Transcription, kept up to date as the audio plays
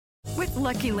With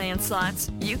Lucky Land Slots,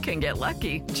 you can get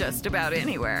lucky just about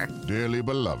anywhere. Dearly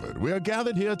beloved, we are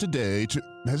gathered here today to...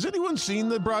 Has anyone seen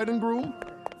the bride and groom?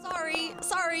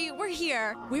 Sorry, we're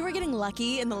here. We were getting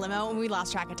lucky in the limo and we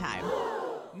lost track of time.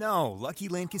 No, Lucky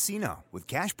Land Casino, with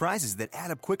cash prizes that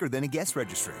add up quicker than a guest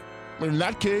registry. In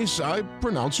that case, I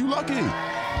pronounce you lucky.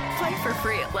 Play for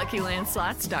free at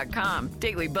LuckyLandSlots.com.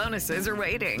 Daily bonuses are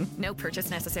waiting. No purchase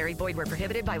necessary. Void where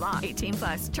prohibited by law.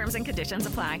 18+. Terms and conditions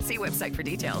apply. See website for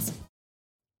details.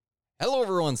 Hello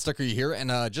everyone, Stucker here, and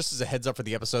just as a heads up for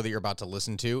the episode that you're about to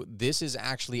listen to, this is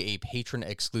actually a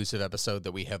patron-exclusive episode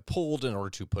that we have pulled in order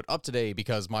to put up today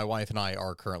because my wife and I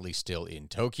are currently still in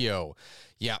Tokyo.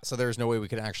 Yeah, so there's no way we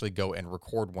could actually go and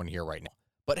record one here right now.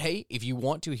 But hey, if you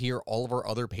want to hear all of our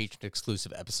other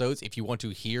patron-exclusive episodes, if you want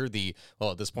to hear at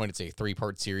this point, it's a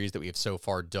 3-part series that we have so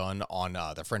far done on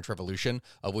the French Revolution,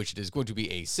 of which it is going to be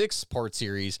a 6-part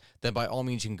series, then by all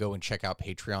means, you can go and check out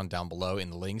Patreon down below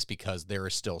in the links because there are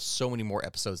still so many more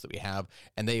episodes that we have,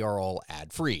 and they are all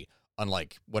ad-free,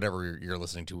 unlike whatever you're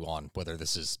listening to on, whether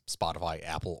this is Spotify,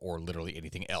 Apple, or literally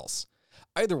anything else.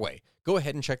 Either way, go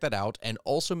ahead and check that out, and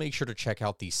also make sure to check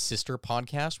out the sister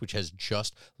podcast, which has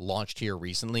just launched here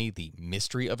recently, The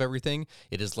Mystery of Everything.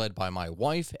 It is led by my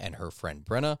wife and her friend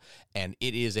Brenna, and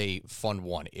it is a fun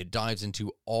one. It dives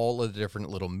into all of the different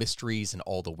little mysteries and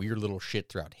all the weird little shit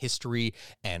throughout history,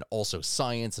 and also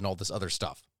science and all this other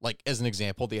stuff. Like, as an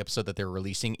example, the episode that they're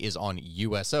releasing is on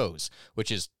USOs,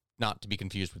 which is not to be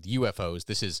confused with UFOs.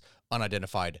 This is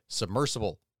unidentified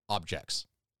submersible objects,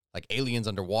 like aliens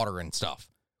underwater and stuff,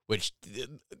 which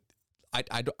I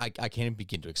can't even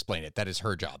begin to explain it. That is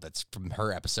her job. That's from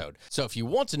her episode. So if you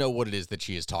want to know what it is that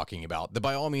she is talking about, then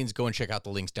by all means, go and check out the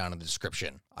links down in the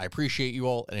description. I appreciate you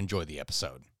all and enjoy the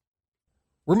episode.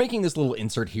 We're making this little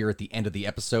insert here at the end of the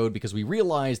episode because we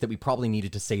realized that we probably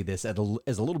needed to say this as a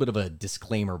little bit of a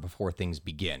disclaimer before things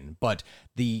begin. But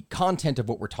the content of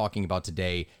what we're talking about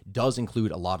today does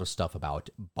include a lot of stuff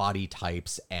about body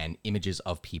types and images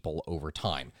of people over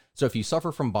time. So if you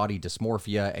suffer from body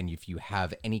dysmorphia and if you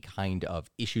have any kind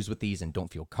of issues with these and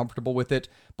don't feel comfortable with it,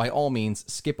 by all means,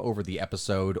 skip over the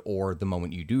episode, or the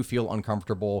moment you do feel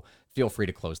uncomfortable, feel free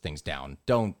to close things down.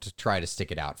 Don't try to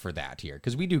stick it out for that here,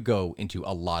 because we do go into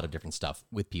a lot of different stuff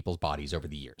with people's bodies over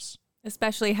the years.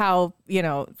 Especially how,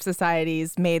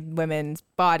 society's made women's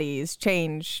bodies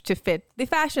change to fit the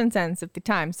fashion sense of the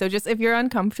time. So just if you're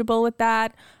uncomfortable with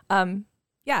that,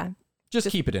 Just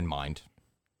keep it in mind.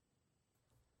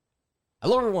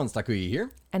 Hello everyone, Takuya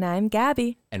here. And I'm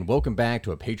Gabby. And welcome back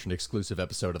to a patron-exclusive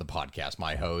episode of the podcast,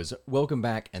 my hoes. Welcome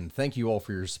back, and thank you all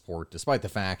for your support, despite the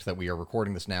fact that we are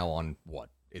recording this now on, what?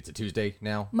 It's a Tuesday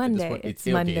now? Monday. It's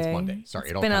Monday.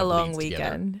 Sorry, it's been a long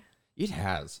weekend. It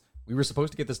has. We were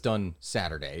supposed to get this done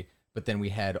Saturday, but then we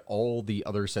had all the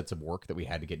other sets of work that we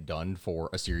had to get done for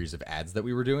a series of ads that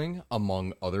we were doing,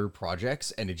 among other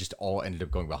projects, and it just all ended up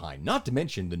going behind. Not to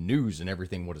mention the news and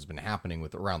everything what has been happening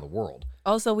with around the world.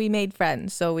 Also, we made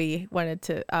friends, so we wanted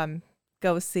to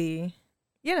go see,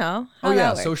 how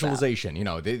that works socialization,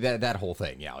 out. That whole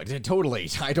thing. Yeah, it totally.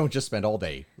 I don't just spend all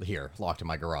day here locked in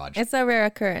my garage. It's a rare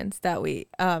occurrence that we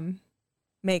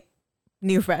make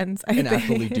new friends, I think.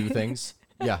 Actually do things.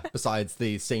 Yeah, besides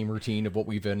the same routine of what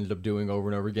we've ended up doing over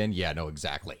and over again. Yeah, no,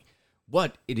 exactly.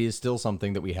 But it is still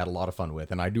something that we had a lot of fun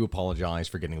with, and I do apologize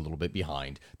for getting a little bit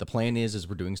behind. The plan is, as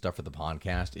we're doing stuff for the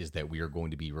podcast, is that we are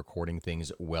going to be recording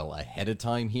things well ahead of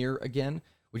time here again,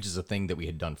 which is a thing that we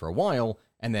had done for a while,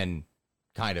 and then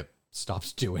kind of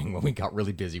stopped doing when we got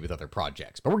really busy with other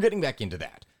projects. But we're getting back into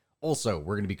that. Also,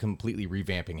 we're going to be completely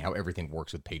revamping how everything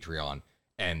works with Patreon,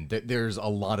 and there's a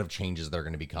lot of changes that are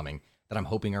going to be coming that I'm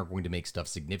hoping are going to make stuff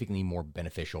significantly more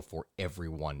beneficial for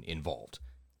everyone involved.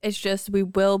 It's just we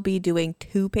will be doing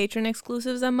 2 patron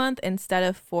exclusives a month instead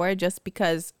of 4, just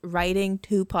because writing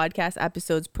 2 podcast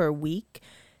episodes per week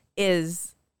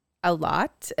is a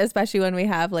lot, especially when we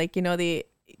have the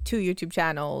 2 YouTube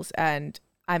channels and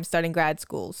I'm starting grad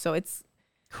school. So it's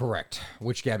correct,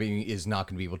 which Gabby is not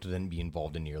going to be able to then be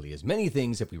involved in nearly as many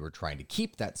things if we were trying to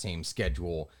keep that same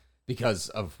schedule, because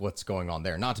of what's going on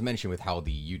there. Not to mention with how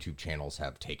the YouTube channels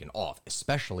have taken off,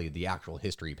 especially the actual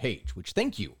history page, which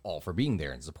thank you all for being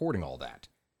there and supporting all that.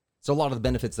 So a lot of the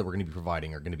benefits that we're going to be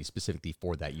providing are going to be specifically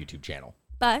for that YouTube channel.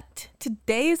 But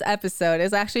today's episode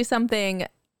is actually something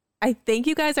I think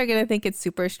you guys are going to think it's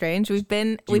super strange.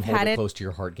 We've had it close to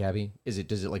your heart, Gabby? Does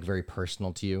it very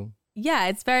personal to you?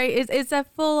 Yeah, it's a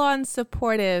full-on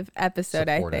supportive episode,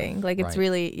 I think. It's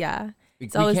really, yeah. We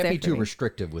can't be too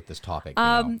restrictive with this topic.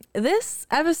 This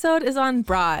episode is on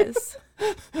bras.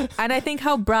 And I think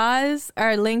how bras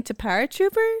are linked to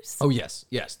paratroopers. Oh, yes.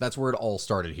 Yes. That's where it all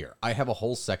started here. I have a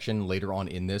whole section later on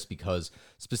in this because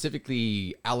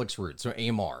specifically Alex Roots, or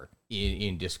AMR,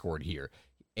 in Discord here,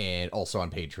 and also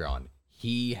on Patreon,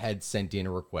 he had sent in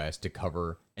a request to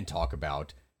cover and talk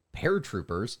about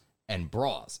paratroopers and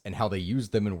bras and how they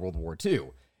used them in World War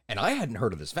II. And I hadn't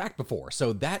heard of this fact before,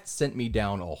 so that sent me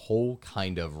down a whole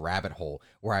kind of rabbit hole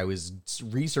where I was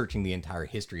researching the entire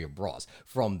history of bras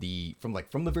from the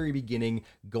very beginning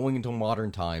going into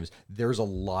modern times. There's a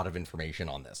lot of information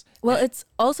on this. Well, it's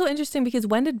also interesting because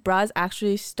when did bras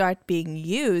actually start being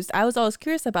used? I was always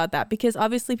curious about that because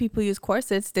obviously people use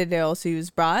corsets. Did they also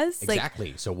use bras?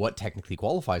 Exactly. So what technically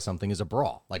qualifies something as a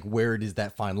bra? Like, where is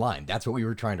that fine line? That's what we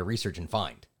were trying to research and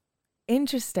find.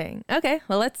 Interesting. Okay,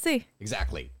 well, let's see.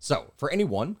 Exactly. So, for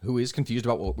anyone who is confused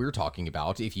about what we're talking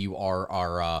about, if you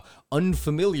are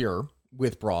unfamiliar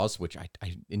with bras, which I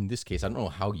in this case, I don't know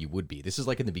how you would be. This is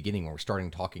like in the beginning when we're starting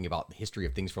talking about the history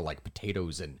of things for like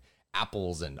potatoes and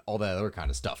apples and all that other kind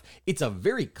of stuff. It's a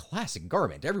very classic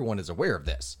garment. Everyone is aware of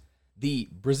this. The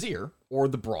brassiere, or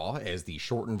the bra, as the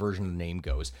shortened version of the name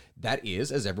goes, that is,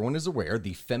 as everyone is aware,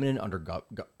 the feminine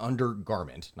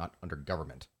undergarment, not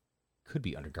undergovernment. Could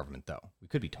be under government, though. We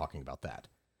could be talking about that.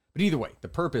 But either way, the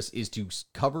purpose is to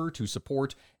cover, to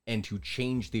support, and to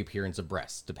change the appearance of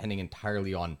breasts, depending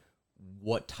entirely on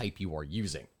what type you are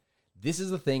using. This is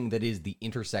the thing that is the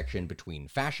intersection between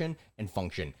fashion and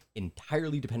function,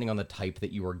 entirely depending on the type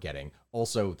that you are getting.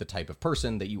 Also, the type of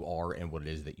person that you are and what it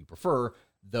is that you prefer,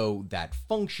 though that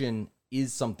function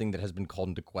is something that has been called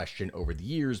into question over the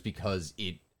years because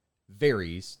it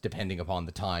varies depending upon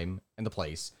the time and the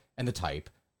place and the type,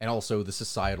 and also the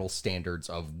societal standards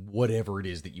of whatever it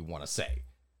is that you want to say.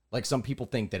 Like, some people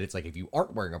think that it's like if you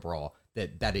aren't wearing a bra,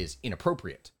 that is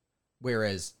inappropriate.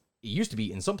 Whereas it used to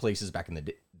be in some places back in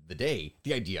the day,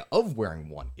 the idea of wearing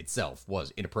one itself was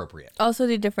inappropriate. Also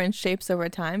the different shapes over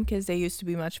time because they used to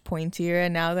be much pointier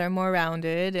and now they're more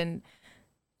rounded. And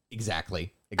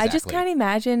Exactly. I just can't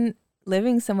imagine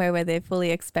living somewhere where they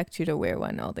fully expect you to wear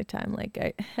one all the time.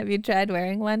 Like, have you tried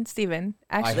wearing one, Steven?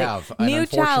 Actually, I have, and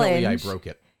unfortunately I broke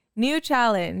it. New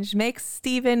challenge. Make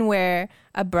Steven wear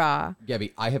a bra.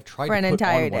 Gabby, I have tried for an to put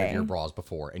entire on one day. of your bras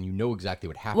before, and you know exactly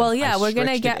what happens. Well, yeah, we're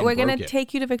gonna broke it.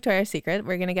 take you to Victoria's Secret.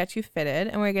 We're gonna get you fitted,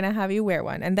 and we're gonna have you wear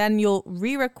one, and then you'll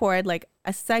re-record like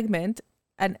a segment,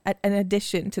 an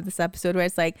addition to this episode where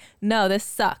it's like, no, this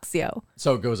sucks, yo.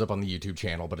 So it goes up on the YouTube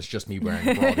channel, but it's just me wearing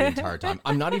a bra the entire time.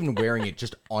 I'm not even wearing it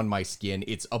just on my skin.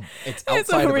 It's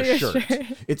outside of a shirt.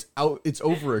 It's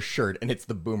over a shirt, and it's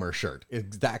the boomer shirt.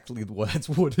 That's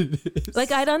what it is.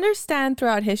 Like, I'd understand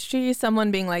throughout history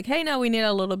someone being like, hey, no, we need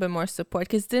a little bit more support.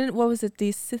 Because what was it,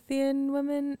 the Scythian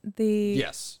women?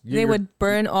 Yes. They would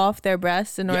burn off their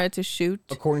breasts in order to shoot.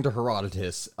 According to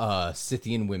Herodotus,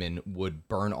 Scythian women would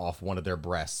burn off one of their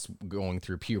breasts going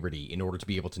through puberty in order to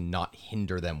be able to not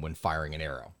hinder them when firing an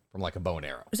arrow from like a bow and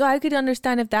arrow. So I could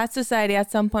understand if that society at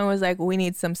some point was like, we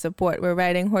need some support. We're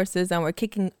riding horses and we're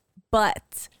kicking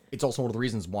butt. It's also one of the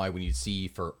reasons why when you see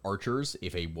for archers,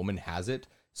 if a woman has it,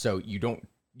 so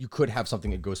you could have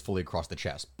something that goes fully across the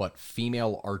chest, but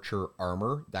female archer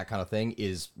armor, that kind of thing,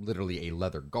 is literally a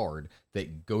leather guard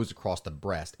that goes across the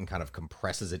breast and kind of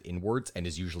compresses it inwards and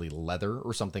is usually leather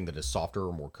or something that is softer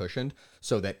or more cushioned,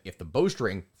 so that if the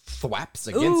bowstring thwaps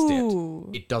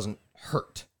against it doesn't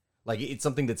hurt. Like, it's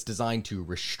something that's designed to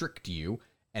restrict you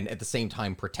and at the same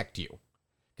time protect you.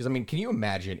 Because, I mean, can you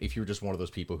imagine if you were just one of those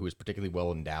people who is particularly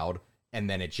well endowed and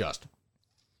then it just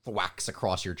thwacks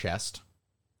across your chest?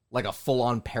 Like a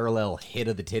full-on parallel hit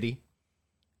of the titty?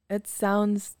 It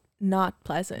sounds not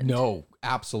pleasant. No,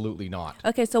 absolutely not.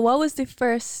 Okay, so what was the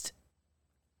first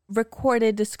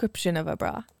recorded description of a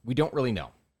bra? We don't really know.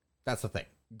 That's the thing.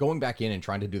 Going back in and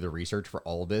trying to do the research for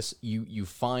all of this, you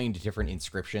find different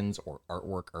inscriptions or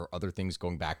artwork or other things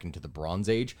going back into the Bronze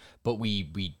Age, but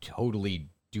we totally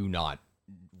do not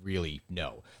really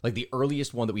know. Like, the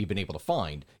earliest one that we've been able to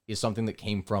find is something that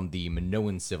came from the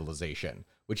Minoan civilization,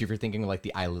 which, if you're thinking like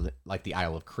the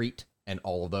Isle of Crete and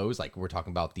all of those, like we're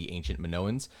talking about the ancient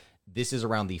Minoans, this is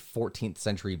around the 14th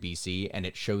century BC, and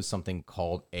it shows something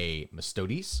called a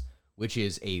mastodis, which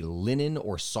is a linen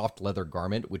or soft leather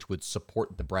garment which would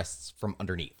support the breasts from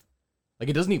underneath. Like,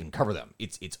 it doesn't even cover them.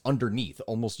 It's underneath.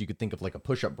 Almost you could think of like a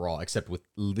push-up bra, except with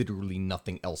literally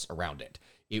nothing else around it.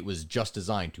 It was just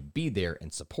designed to be there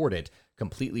and support it,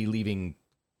 completely leaving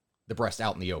the breast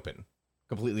out in the open,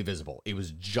 completely visible. It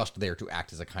was just there to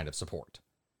act as a kind of support.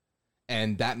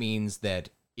 And that means that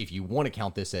if you want to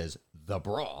count this as the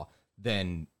bra,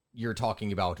 then you're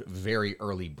talking about very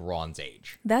early Bronze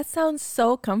Age. That sounds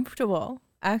so comfortable,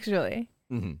 actually.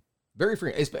 Mm-hmm. Very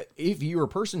free. If you're a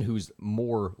person who's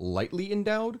more lightly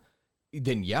endowed,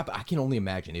 then yeah, but I can only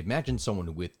imagine. Imagine someone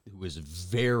who is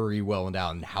very well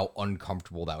endowed and how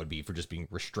uncomfortable that would be for just being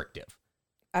restrictive.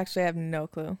 Actually, I have no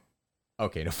clue.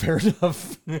 Okay, no, fair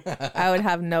enough. I would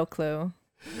have no clue.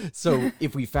 So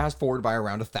if we fast forward by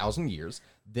around 1,000 years,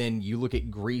 then you look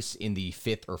at Greece in the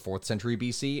 5th or 4th century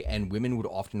BC, and women would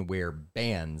often wear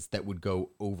bands that would go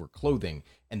over clothing,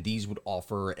 and these would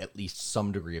offer at least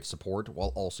some degree of support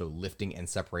while also lifting and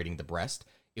separating the breast.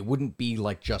 It wouldn't be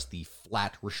like just the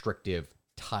flat, restrictive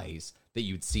ties that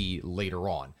you'd see later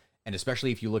on. And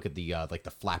especially if you look at the like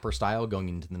the flapper style going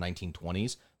into the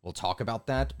 1920s, we'll talk about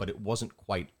that, but it wasn't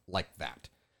quite like that.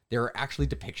 There are actually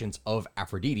depictions of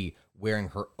Aphrodite wearing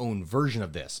her own version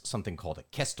of this, something called a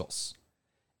kestos.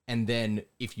 And then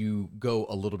if you go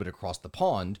a little bit across the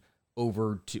pond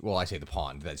over to, well, I say the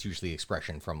pond, that's usually the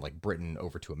expression from like Britain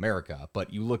over to America,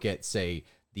 but you look at, say,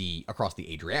 across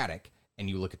the Adriatic, and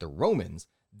you look at the Romans,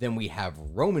 then we have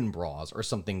Roman bras or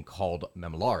something called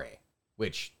memellare,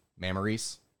 which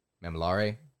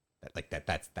memellare,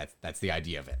 that's the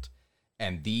idea of it.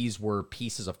 And these were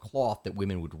pieces of cloth that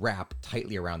women would wrap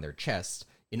tightly around their chests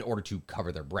in order to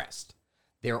cover their breast.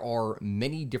 There are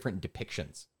many different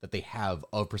depictions that they have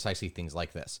of precisely things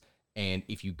like this. And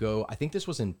if you go, I think this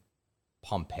was in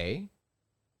Pompeii.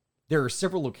 There are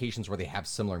several locations where they have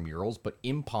similar murals, but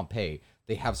in Pompeii,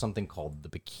 they have something called the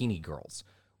Bikini Girls,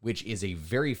 which is a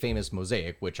very famous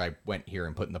mosaic, which I went here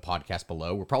and put in the podcast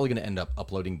below. We're probably going to end up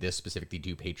uploading this specifically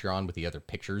to Patreon with the other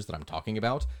pictures that I'm talking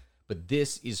about. But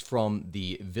this is from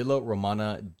the Villa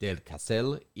Romana del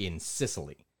Castel in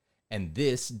Sicily. And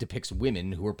this depicts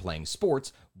women who are playing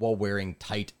sports while wearing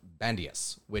tight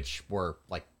bandias, which were,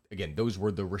 like, again, those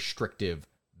were the restrictive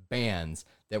bands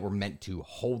that were meant to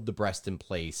hold the breast in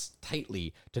place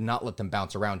tightly to not let them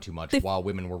bounce around too much while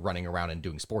women were running around and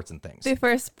doing sports and things. The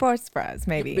first sports bras,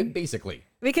 maybe. Basically.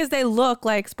 Because they look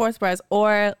like sports bras,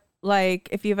 or like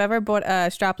if you've ever bought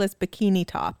a strapless bikini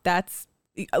top,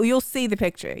 you'll see the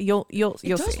picture. You'll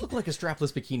see. It does look like a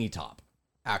strapless bikini top.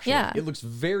 Actually, yeah. It looks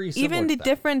very similar. Even the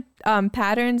different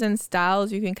patterns and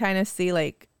styles, you can kind of see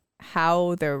like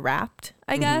how they're wrapped,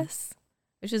 I guess,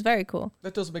 which is very cool.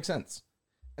 That does make sense.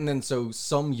 And then so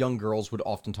some young girls would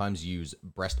oftentimes use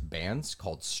breast bands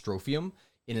called strophium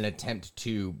in an attempt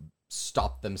to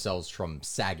stop themselves from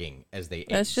sagging as they age.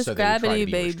 That's just so gravity,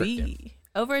 baby.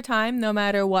 Over time, no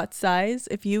matter what size,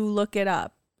 if you look it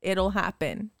up, it'll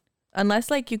happen. Unless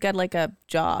like you get like a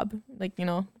job, like,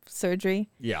 surgery.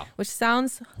 Yeah. Which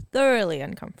sounds thoroughly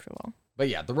uncomfortable. But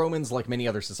yeah, the Romans, like many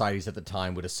other societies at the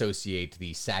time, would associate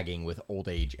the sagging with old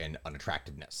age and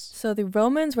unattractiveness. So the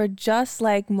Romans were just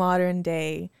like modern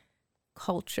day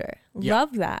culture. Yeah.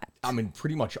 Love that. I mean,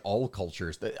 pretty much all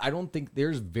cultures. I don't think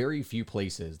there's very few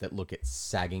places that look at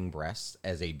sagging breasts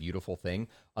as a beautiful thing,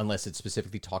 unless it's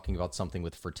specifically talking about something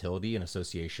with fertility and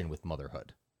association with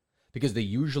motherhood. Because they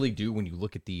usually do when you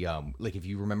look at the, like if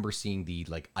you remember seeing the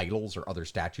like idols or other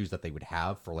statues that they would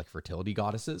have for like fertility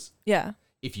goddesses. Yeah.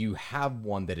 If you have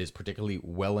one that is particularly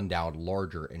well endowed,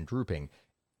 larger and drooping,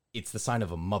 it's the sign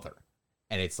of a mother.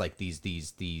 And it's like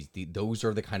those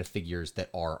are the kind of figures that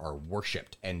are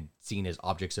worshipped and seen as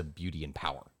objects of beauty and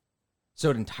power. So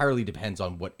it entirely depends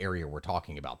on what area we're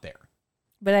talking about there.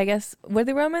 But I guess, were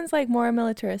the Romans like more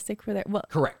militaristic for their,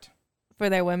 correct. For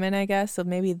their women, I guess. So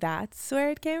maybe that's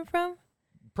where it came from.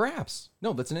 Perhaps.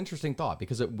 No, that's an interesting thought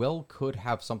because it well could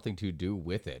have something to do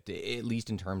with it, at least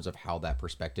in terms of how that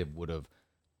perspective would have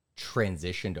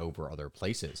transitioned over other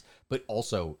places. But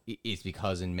also it's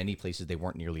because in many places they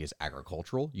weren't nearly as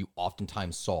agricultural. You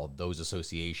oftentimes saw those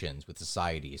associations with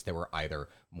societies that were either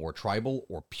more tribal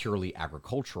or purely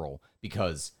agricultural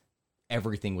because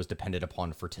everything was dependent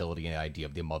upon fertility and the idea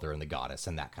of the mother and the goddess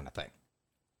and that kind of thing.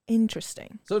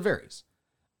 Interesting. So it varies.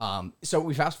 So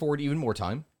we fast forward even more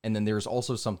time, and then there's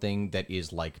also something that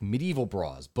is like medieval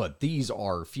bras, but these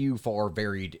are few, far,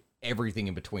 varied, everything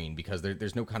in between because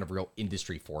there's no kind of real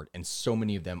industry for it, and so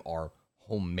many of them are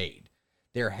homemade.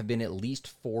 There have been at least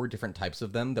 4 different types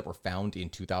of them that were found in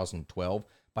 2012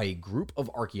 by a group of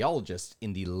archaeologists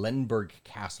in the Lemberg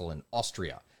Castle in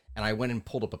Austria, and I went and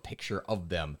pulled up a picture of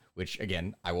them, which,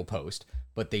 again, I will post,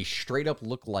 but they straight up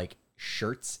look like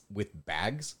shirts with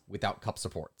bags without cup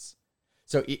supports.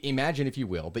 So imagine, if you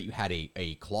will, that you had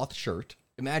a cloth shirt.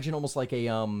 Imagine almost like a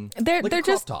they're crop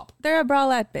just top. They're a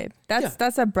bralette, babe.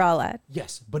 That's a bralette.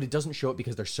 Yes, but it doesn't show it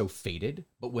because they're so faded.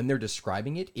 But when they're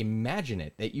describing it, imagine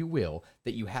it that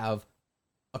you have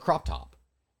a crop top,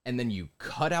 and then you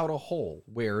cut out a hole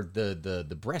where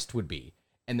the breast would be,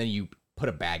 and then you put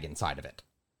a bag inside of it.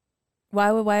 Why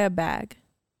a bag?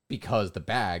 Because the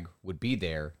bag would be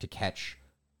there to catch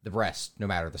the breast, no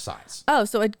matter the size. Oh,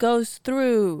 so it goes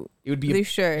through the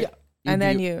shirt. Yeah, and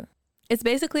then it's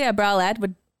basically a bralette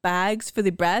with bags for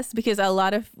the breast, because a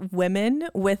lot of women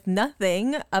with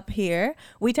nothing up here,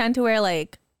 we tend to wear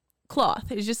like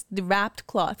cloth. It's just the wrapped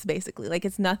cloths, basically. Like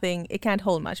it's nothing, it can't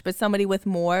hold much, but somebody with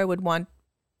more would want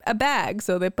a bag,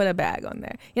 so they put a bag on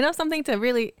there. You know, something to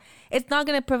really, it's not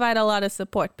going to provide a lot of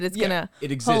support, but it's going to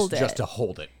it exists hold just to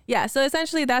hold it. Yeah, so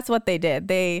essentially that's what they did.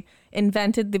 They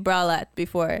invented the bralette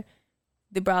before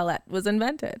the bralette was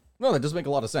invented. No, that does make a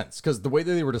lot of sense, because the way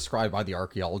that they were described by the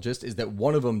archaeologist is that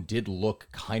one of them did look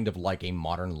kind of like a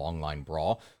modern longline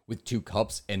bra with 2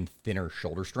 cups and thinner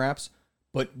shoulder straps.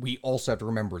 But we also have to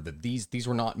remember that these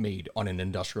were not made on an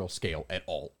industrial scale at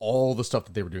all. All the stuff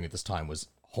that they were doing at this time was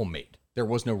homemade. There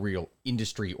was no real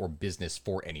industry or business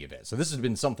for any of it. So this has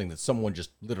been something that someone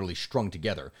just literally strung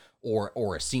together,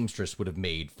 or a seamstress would have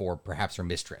made for perhaps her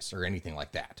mistress or anything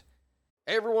like that.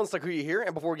 Hey everyone, Stakuya here,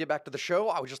 and before we get back to the show,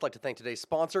 I would just like to thank today's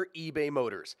sponsor, eBay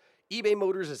Motors. eBay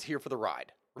Motors is here for the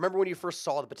ride. Remember when you first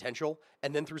saw the potential,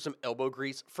 and then through some elbow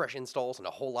grease, fresh installs, and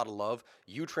a whole lot of love,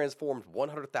 you transformed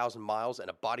 100,000 miles and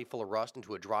a body full of rust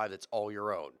into a drive that's all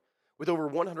your own? With over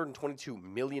 122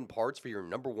 million parts for your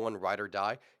number one ride or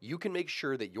die, you can make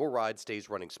sure that your ride stays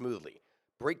running smoothly.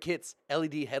 Brake kits,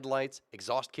 LED headlights,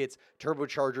 exhaust kits,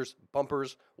 turbochargers,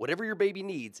 bumpers, whatever your baby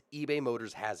needs, eBay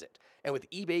Motors has it. And with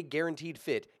eBay Guaranteed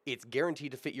Fit, it's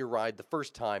guaranteed to fit your ride the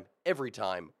first time, every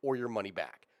time, or your money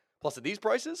back. Plus, at these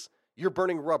prices, you're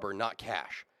burning rubber, not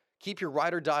cash. Keep your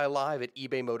ride or die alive at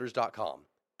ebaymotors.com.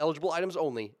 Eligible items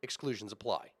only, exclusions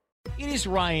apply. It is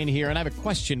Ryan here, and I have a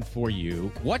question for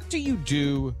you. What do you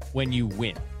do when you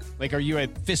win? Like, are you a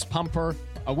fist pumper,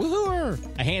 a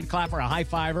woohooer, a hand clapper, a high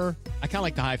fiver? I kind of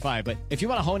like the high five, but if you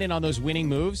want to hone in on those winning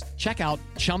moves, check out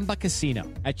Chumba Casino.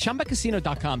 At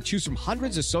ChumbaCasino.com, choose from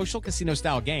hundreds of social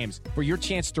casino-style games for your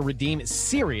chance to redeem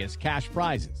serious cash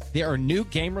prizes. There are new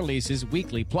game releases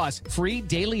weekly, plus free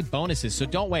daily bonuses, so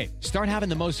don't wait. Start having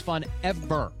the most fun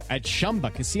ever at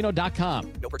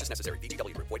ChumbaCasino.com. No purchase necessary.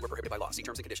 VGW. Void where prohibited by law. See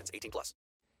terms and conditions. 18+.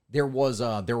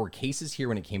 There were cases here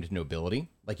when it came to nobility.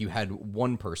 Like you had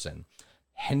one person,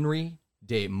 Henry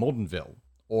de Modenville,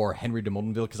 or Henry de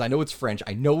Modenville, because I know it's French.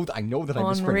 I know that I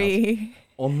mispronounced Henri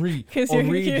de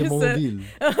Modenville.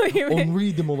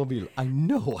 Henri de Modenville. I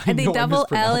know. And the double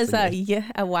L is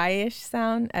a Y-ish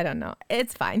sound. I don't know.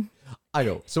 It's fine. I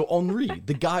know. So Henri,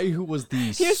 the guy who was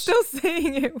the... You're still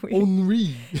saying it weird.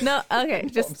 Henri. No, okay.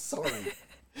 Just... I'm sorry.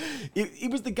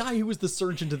 It was the guy who was the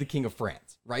surgeon to the King of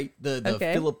France, right? The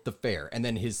Philip the Fair, and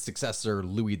then his successor,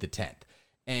 Louis X.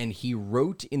 And he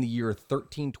wrote in the year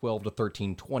 1312 to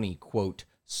 1320, quote,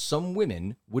 "Some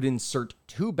women would insert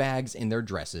 2 bags in their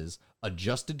dresses,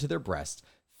 adjusted to their breasts,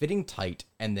 fitting tight,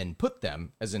 and then put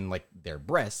them, as in like their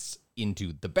breasts,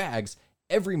 into the bags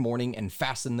every morning and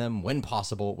fasten them, when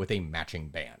possible, with a matching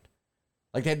band."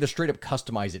 Like, they had to straight up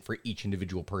customize it for each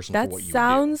individual person for what you would do. That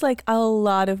sounds like a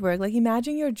lot of work. Like,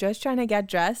 imagine you're just trying to get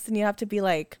dressed and you have to be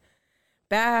like,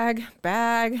 bag,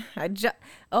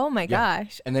 oh my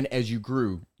gosh. And then as you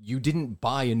grew, you didn't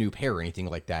buy a new pair or anything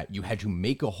like that. You had to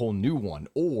make a whole new one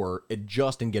or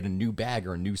adjust and get a new bag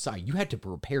or a new size. You had to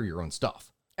prepare your own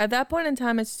stuff. At that point in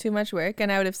time, it's too much work,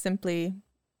 and I would have simply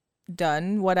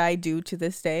done what I do to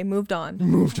this day, moved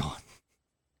on.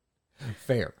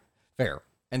 Fair.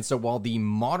 And so while the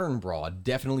modern bra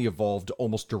definitely evolved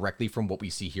almost directly from what we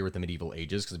see here at the medieval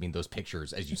ages, because I mean, those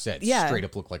pictures, as you said, straight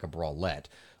up look like a bralette,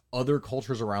 other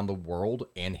cultures around the world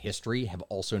and history have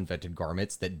also invented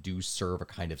garments that do serve a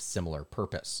kind of similar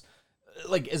purpose.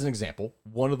 Like, as an example,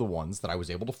 one of the ones that I was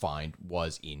able to find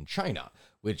was in China,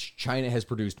 which China has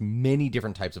produced many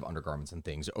different types of undergarments and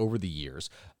things over the years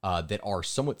that are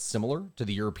somewhat similar to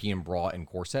the European bra and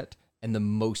corset, and the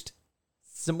most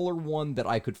similar one that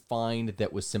I could find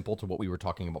that was simple to what we were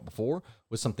talking about before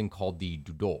was something called the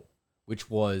dudou,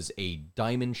 which was a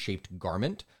diamond-shaped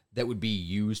garment that would be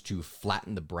used to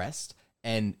flatten the breast,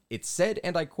 and it said,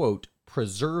 and I quote,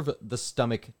 "preserve the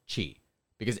stomach chi,"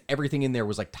 because everything in there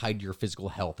was like tied to your physical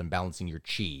health and balancing your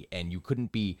chi, and you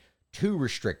couldn't be too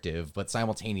restrictive, but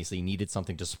simultaneously needed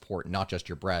something to support not just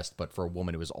your breast, but for a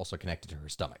woman, it was also connected to her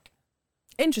stomach.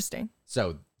 Interesting.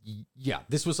 So, yeah,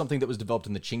 this was something that was developed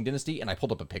in the Qing dynasty, and I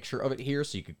pulled up a picture of it here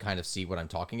so you could kind of see what I'm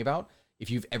talking about. If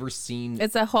you've ever seen...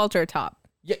 It's a halter top.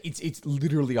 Yeah, it's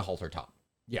literally a halter top.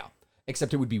 Yeah,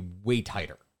 except it would be way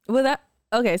tighter. Well,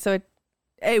 okay, so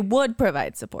it would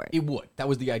provide support. It would. That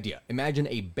was the idea. Imagine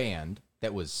a band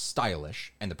that was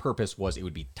stylish, and the purpose was it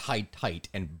would be tied tight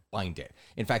and bind it.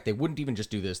 In fact, they wouldn't even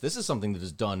just do this. This is something that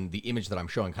is done, the image that I'm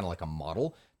showing, kind of like a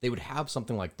model. They would have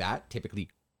something like that, typically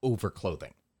over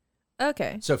clothing.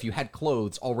 Okay. So if you had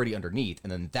clothes already underneath,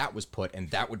 and then that was put, and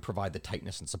that would provide the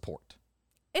tightness and support.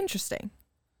 Interesting.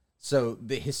 So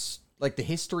the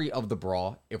history of the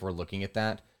bra, if we're looking at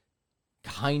that,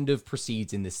 kind of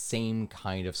proceeds in the same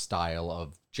kind of style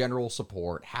of general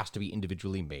support, has to be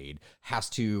individually made, has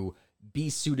to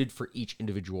be suited for each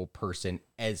individual person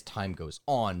as time goes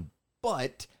on.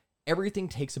 But everything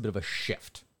takes a bit of a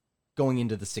shift going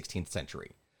into the 16th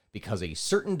century because a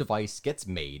certain device gets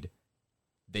made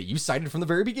that you cited from the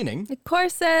very beginning. The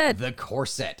corset. The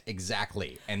corset,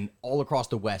 exactly. And all across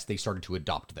the West, they started to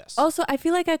adopt this. Also, I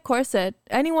feel like a corset,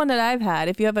 anyone that I've had,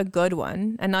 if you have a good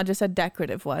one and not just a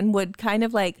decorative one, would kind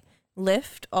of like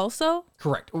lift also.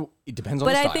 Correct. It depends on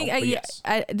the style. But I think yes.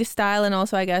 The style and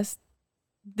also, I guess,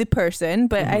 the person.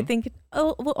 But I think it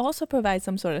will also provide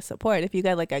some sort of support if you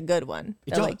get like a good one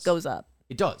that like goes up.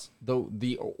 It does, though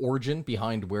the origin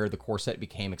behind where the corset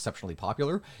became exceptionally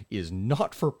popular is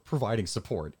not for providing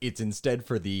support. It's instead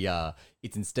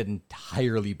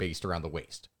entirely based around the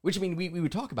waist. Which, I mean, we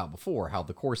would talk about before how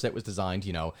the corset was designed,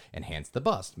 enhance the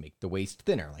bust, make the waist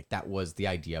thinner. Like, that was the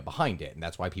idea behind it. And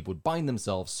that's why people would bind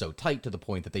themselves so tight to the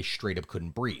point that they straight up couldn't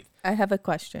breathe. I have a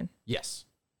question. Yes.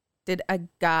 Did a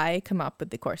guy come up with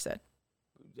the corset?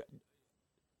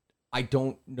 I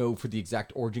don't know for the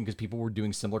exact origin because people were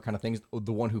doing similar kind of things.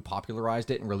 The one who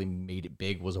popularized it and really made it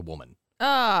big was a woman.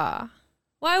 Why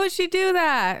would she do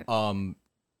that?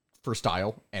 For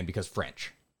style and because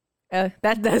French.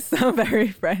 That does sound very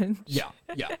French. Yeah.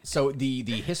 So the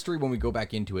history, when we go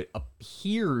back into it,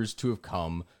 appears to have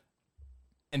come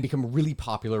and become really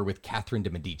popular with Catherine de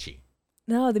Medici.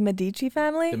 No, the Medici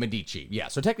family? The Medici, yeah.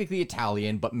 So technically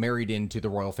Italian, but married into the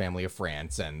royal family of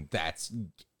France, and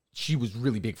she was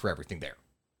really big for everything there,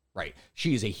 right?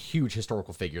 She is a huge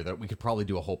historical figure that we could probably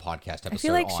do a whole podcast episode on. I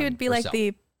feel like she would be herself. like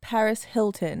the Paris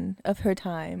Hilton of her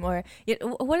time. Or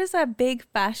what is that big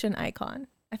fashion icon?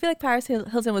 I feel like Paris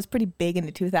Hilton was pretty big in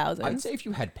the 2000s. I'd say if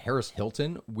you had Paris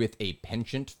Hilton with a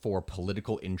penchant for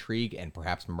political intrigue and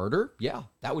perhaps murder, yeah,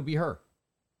 that would be her.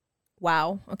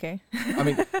 Wow, okay. I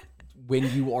mean... when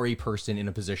you are a person in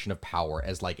a position of power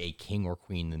as like a king or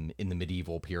queen in the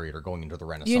medieval period or going into the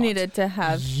Renaissance. You needed to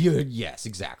have yes,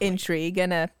 exactly. Intrigue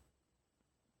and a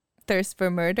thirst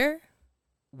for murder.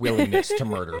 Willingness to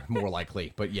murder, more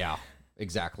likely. But yeah,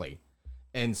 exactly.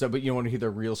 And so, but you want to hear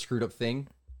the real screwed up thing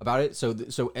about it?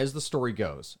 So as the story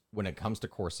goes, when it comes to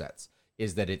corsets,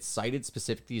 is that it's cited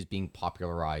specifically as being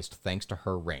popularized thanks to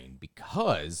her reign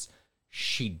because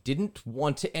she didn't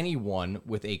want anyone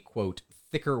with a, quote,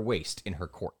 thicker waist in her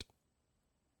court.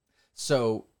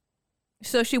 So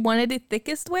she wanted the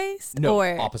thickest waist? No,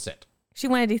 or opposite. She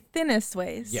wanted the thinnest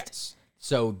waist? Yes.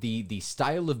 So the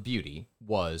style of beauty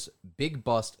was big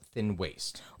bust, thin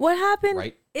waist. What happened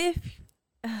right? if...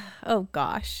 Oh,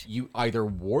 gosh. You either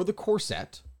wore the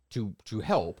corset to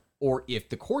help, or if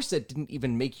the corset didn't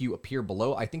even make you appear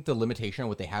below, I think the limitation on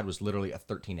what they had was literally a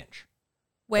 13-inch.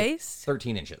 Waist? Like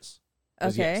 13 inches.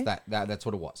 Okay. Yes, that's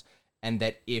what it was. And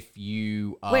that if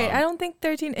you... Wait, I don't think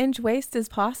 13-inch waist is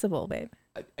possible, babe.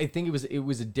 I think it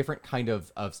was a different kind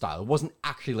of style. It wasn't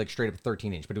actually like straight up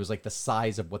 13-inch, but it was like the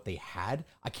size of what they had.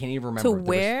 I can't even remember. To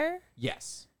wear?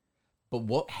 Yes. But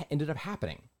what ended up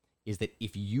happening is that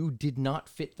if you did not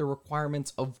fit the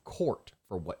requirements of court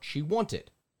for what she wanted,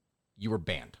 you were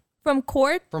banned. From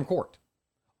court? From court.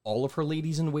 All of her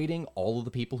ladies in waiting, all of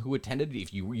the people who attended,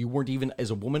 if you weren't even as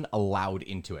a woman allowed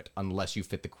into it unless you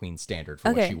fit the queen's standard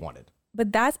for what she wanted.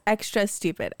 But that's extra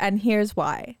stupid, and here's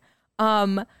why.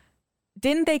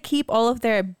 Didn't they keep all of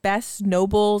their best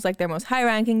nobles, like their most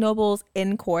high-ranking nobles,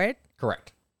 in court?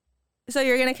 Correct. So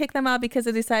you're gonna kick them out because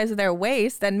of the size of their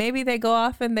waist, and maybe they go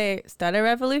off and they start a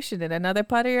revolution in another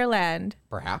part of your land.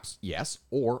 Perhaps, yes.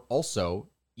 Or also,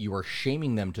 you are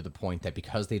shaming them to the point that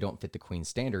because they don't fit the queen's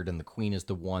standard, and the queen is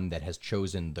the one that has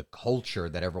chosen the culture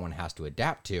that everyone has to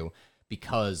adapt to,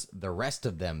 because the rest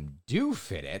of them do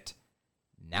fit it,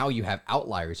 now you have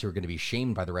outliers who are going to be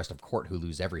shamed by the rest of court who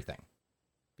lose everything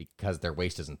because their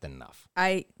waist isn't thin enough.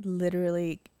 I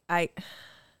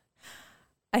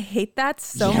hate that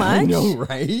so much. I know,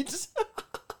 right?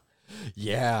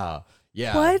 Yeah.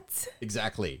 What?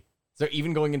 Exactly. So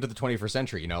even going into the 21st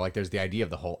century, like there's the idea of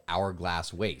the whole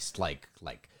hourglass waist, like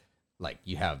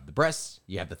you have the breasts,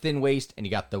 you have the thin waist, and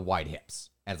you got the wide hips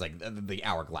as like the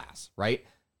hourglass, right?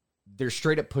 They're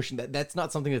straight up pushing that. That's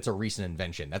not something that's a recent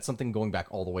invention. That's something going back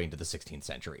all the way into the 16th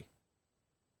century.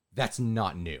 That's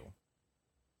not new.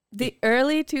 The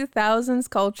early 2000s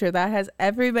culture that has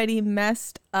everybody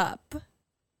messed up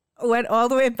went all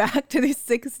the way back to the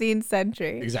 16th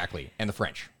century. Exactly. And the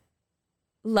French.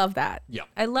 Love that. Yeah.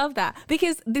 I love that.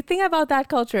 Because the thing about that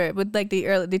culture with like the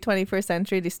 21st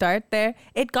century, the start there,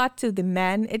 it got to the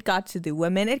men, it got to the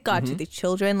women, it got to the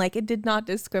children. Like it did not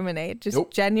discriminate. Just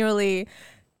genuinely,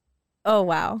 oh,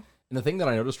 wow. And the thing that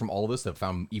I noticed from all of this that I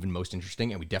found even most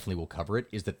interesting, and we definitely will cover it,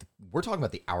 is that we're talking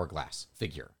about the hourglass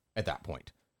figure at that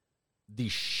point. The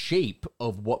shape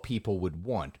of what people would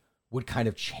want would kind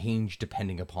of change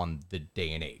depending upon the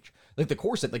day and age. Like the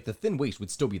corset, like the thin waist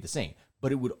would still be the same,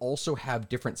 but it would also have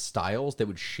different styles that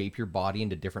would shape your body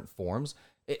into different forms.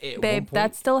 Babe,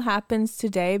 that still happens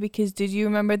today, because did you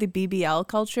remember the BBL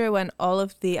culture when all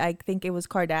of the, I think it was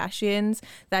Kardashians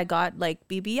that got like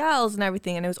BBLs and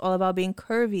everything, and it was all about being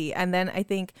curvy. And then I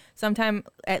think sometime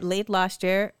at late last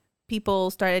year, people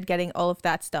started getting all of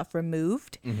that stuff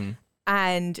removed.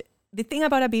 And the thing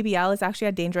about a BBL is actually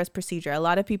a dangerous procedure. A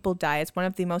lot of people die. It's one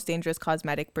of the most dangerous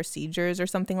cosmetic procedures or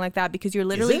something like that, because you're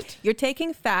literally, you're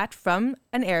taking fat from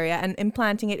an area and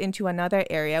implanting it into another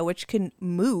area, which can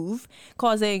move,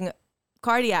 causing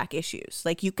cardiac issues.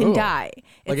 Like you can die.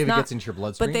 Like if it gets into your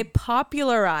bloodstream? But they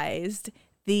popularized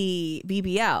the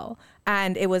BBL,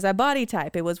 and it was a body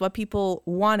type. It was what people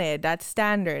wanted. That's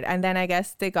standard. And then I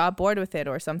guess they got bored with it,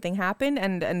 or something happened,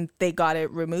 and they got it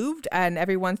removed, and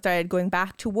everyone started going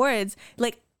back towards,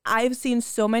 like, I've seen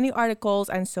so many articles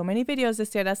and so many videos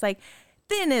this year that's like,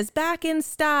 thin is back in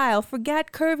style,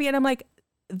 forget curvy. And I'm like,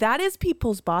 that is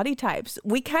people's body types.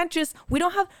 We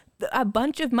don't have a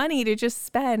bunch of money to just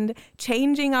spend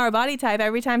changing our body type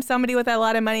every time somebody with a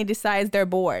lot of money decides they're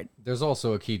bored. There's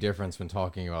also a key difference when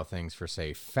talking about things for,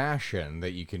 say, fashion,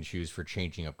 that you can choose for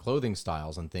changing up clothing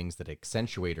styles and things that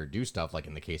accentuate or do stuff, like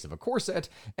in the case of a corset,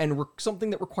 and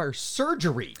something that requires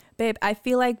surgery. Babe, I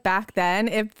feel like back then,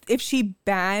 if she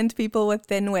banned people with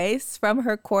thin waists from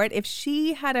her court, if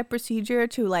she had a procedure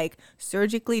to like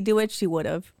surgically do it, she would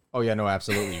have. Oh, yeah, no,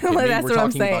 absolutely. Well, that's we're what I'm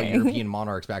talking about saying. European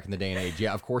monarchs back in the day and age.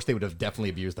 Yeah, of course they would have definitely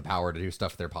abused the power to do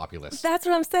stuff to their populace. That's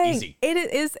what I'm saying. Easy.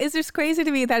 It's just crazy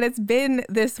to me that it's been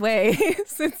this way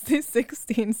since the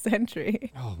 16th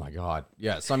century. Oh, my God.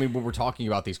 Yeah, so I mean, when we're talking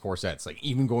about these corsets, like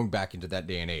even going back into that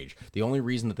day and age, the only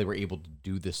reason that they were able to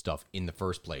do this stuff in the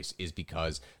first place is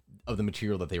because of the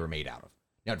material that they were made out of.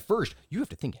 Now, at first, you have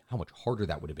to think how much harder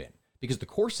that would have been, because the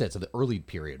corsets of the early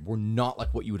period were not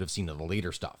like what you would have seen in the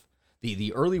later stuff.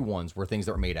 The early ones were things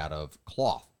that were made out of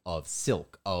cloth, of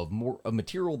silk, of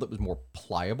material that was more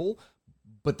pliable,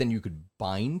 but then you could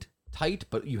bind tight,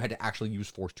 but you had to actually use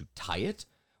force to tie it.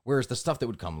 Whereas the stuff that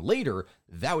would come later,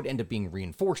 that would end up being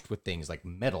reinforced with things like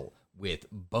metal, with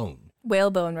bone.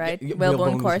 Whalebone, right? Yeah,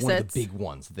 whalebone corsets. Was one of the big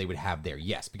ones that they would have there,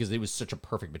 yes, because it was such a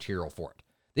perfect material for it.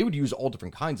 They would use all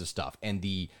different kinds of stuff, and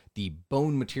the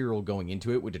bone material going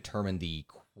into it would determine the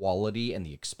quality and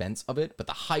the expense of it, but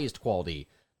the highest quality,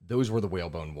 those were the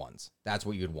whalebone ones. That's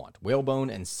what you'd want.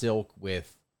 Whalebone and silk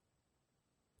with...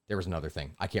 There was another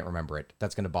thing. I can't remember it.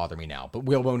 That's going to bother me now. But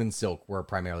whalebone and silk were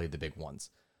primarily the big ones.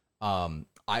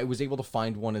 I was able to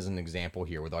find one as an example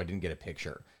here, although I didn't get a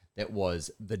picture. That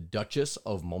was the Duchess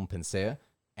of Montpensier,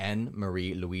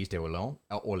 Anne-Marie-Louise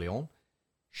d'Orléans.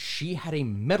 She had a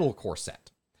metal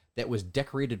corset that was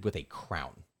decorated with a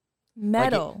crown.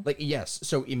 Metal. Yes.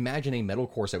 So imagine a metal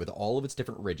corset with all of its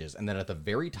different ridges, and then at the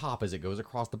very top, as it goes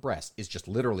across the breast, is just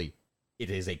literally, it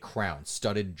is a crown,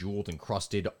 studded, jeweled,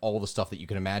 encrusted, all the stuff that you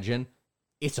can imagine.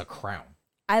 It's a crown.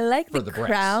 I like the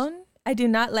crown. I do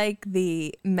not like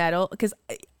the metal, because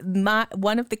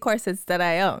one of the corsets that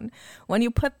I own, when you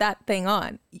put that thing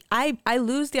on, I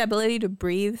lose the ability to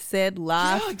breathe, sit,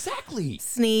 laugh. Yeah, exactly.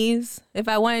 Sneeze. If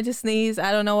I wanted to sneeze,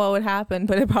 I don't know what would happen,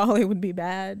 but it probably would be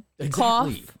bad.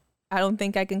 Exactly. Cough. I don't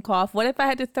think I can cough. What if I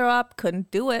had to throw up?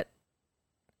 Couldn't do it.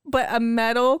 But a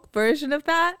metal version of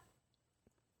that?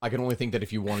 I can only think that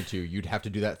if you wanted to, you'd have to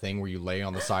do that thing where you lay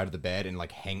on the side of the bed and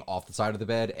like hang off the side of the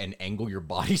bed and angle your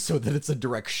body so that it's a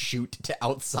direct shoot to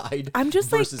outside. I'm just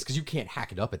versus because you can't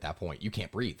hack it up at that point. You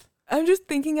can't breathe. I'm just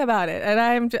thinking about it, and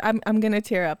I'm gonna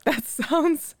tear up. That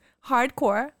sounds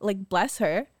hardcore. Like, bless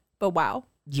her, but wow.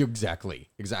 Exactly.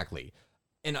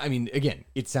 And I mean, again,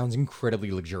 it sounds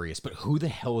incredibly luxurious, but who the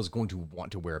hell is going to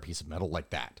want to wear a piece of metal like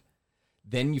that?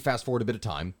 Then you fast forward a bit of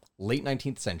time, late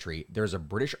 19th century, there's a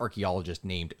British archaeologist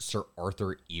named Sir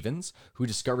Arthur Evans who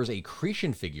discovers a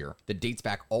Cretan figure that dates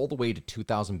back all the way to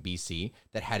 2000 BC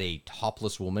that had a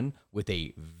topless woman with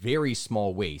a very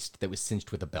small waist that was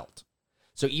cinched with a belt.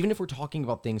 So even if we're talking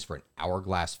about things for an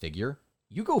hourglass figure,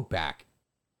 you go back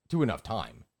to enough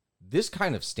time. This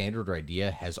kind of standard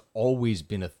idea has always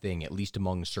been a thing, at least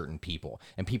among certain people.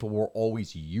 And people were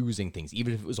always using things,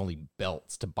 even if it was only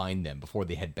belts, to bind them before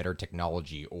they had better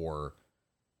technology or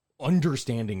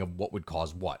understanding of what would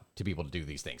cause what to be able to do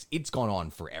these things. It's gone on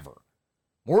forever.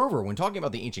 Moreover, when talking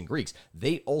about the ancient Greeks,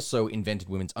 they also invented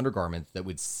women's undergarments that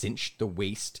would cinch the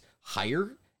waist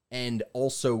higher and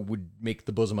also would make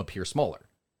the bosom appear smaller.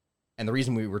 And the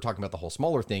reason we were talking about the whole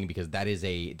smaller thing, because that is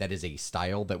a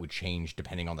style that would change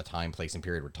depending on the time, place, and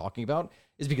period we're talking about,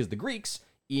 is because the Greeks,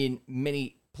 in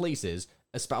many places,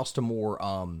 espoused a more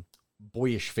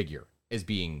boyish figure as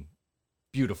being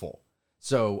beautiful.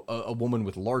 So a woman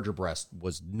with larger breasts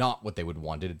was not what they would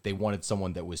wanted. They wanted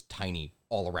someone that was tiny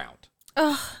all around.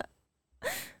 Ugh.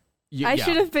 I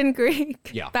should have been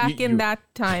Greek back in that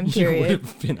time period. You would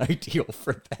have been ideal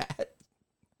for that.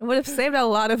 It would have saved a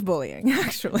lot of bullying,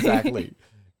 actually. Exactly.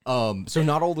 So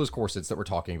not all those corsets that we're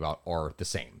talking about are the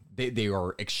same. They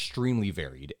are extremely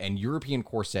varied. And European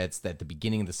corsets that at the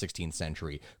beginning of the 16th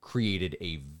century created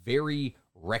a very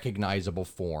recognizable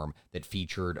form that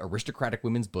featured aristocratic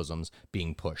women's bosoms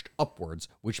being pushed upwards,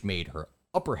 which made her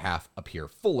upper half appear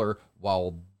fuller,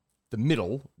 while the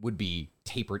middle would be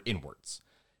tapered inwards.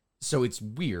 So it's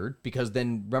weird because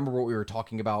then remember what we were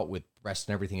talking about with breasts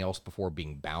and everything else before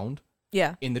being bound?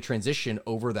 Yeah. In the transition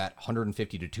over that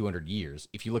 150 to 200 years,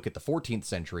 if you look at the 14th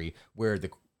century, where the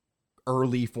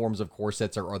early forms of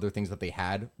corsets or other things that they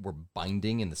had were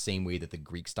binding in the same way that the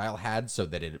Greek style had, so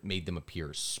that it made them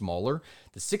appear smaller,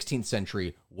 the 16th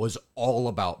century was all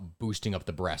about boosting up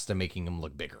the breast and making them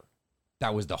look bigger.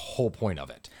 That was the whole point of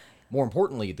it. More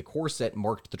importantly, the corset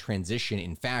marked the transition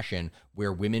in fashion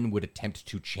where women would attempt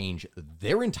to change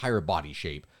their entire body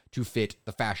shape to fit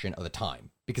the fashion of the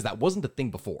time, because that wasn't the thing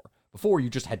before. Before, you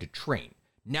just had to train.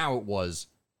 Now it was,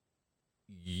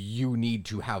 you need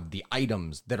to have the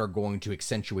items that are going to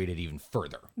accentuate it even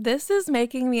further. This is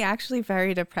making me actually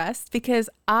very depressed because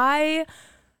I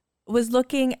was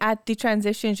looking at the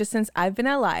transition just since I've been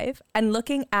alive and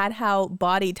looking at how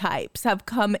body types have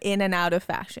come in and out of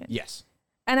fashion. Yes.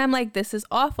 And I'm like, this is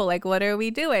awful. Like, what are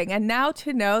we doing? And now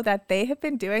to know that they have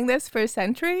been doing this for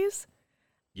centuries,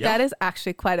 that is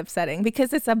actually quite upsetting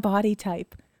because it's a body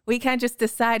type. We can't just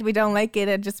decide we don't like it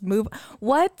and just move.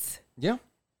 What? Yeah.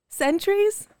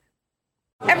 Centuries?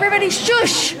 Everybody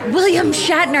shush! William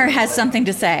Shatner has something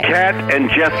to say. Cat and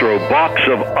Jethro, box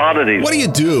of oddities. What do you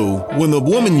do when the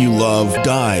woman you love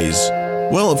dies?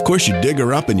 Well, of course, you dig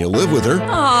her up and you live with her.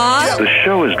 Aww. The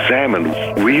show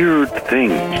examines weird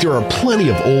things. There are plenty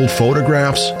of old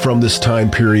photographs from this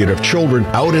time period of children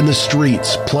out in the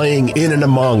streets playing in and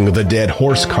among the dead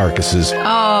horse carcasses.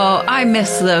 Oh, I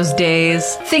miss those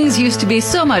days. Things used to be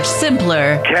so much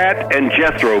simpler. Cat and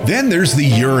Jethro. Then there's the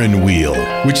urine wheel,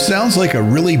 which sounds like a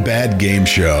really bad game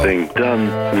show. Thing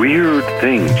done weird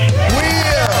things.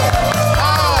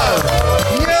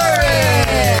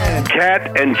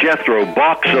 Cat and Jethro,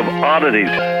 box of oddities.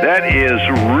 That is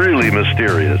really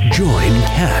mysterious. Join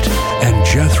Cat and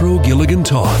Jethro Gilligan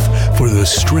Toth for the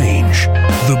strange,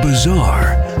 the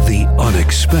bizarre, the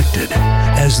unexpected,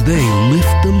 as they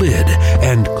lift the lid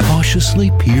and cautiously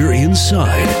peer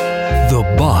inside the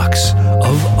Box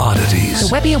of Oddities.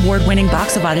 The Webby Award-winning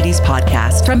Box of Oddities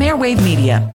podcast from Airwave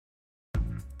Media.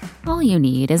 All you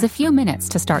need is a few minutes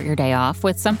to start your day off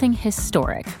with something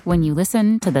historic when you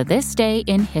listen to the This Day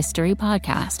in History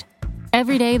podcast.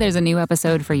 Every day there's a new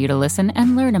episode for you to listen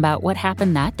and learn about what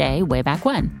happened that day way back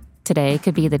when. Today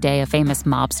could be the day a famous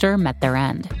mobster met their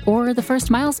end, or the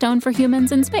first milestone for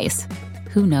humans in space.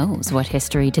 Who knows what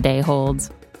history today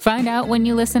holds? Find out when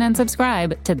you listen and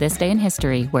subscribe to This Day in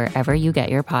History wherever you get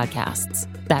your podcasts.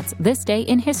 That's This Day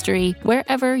in History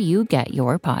wherever you get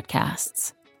your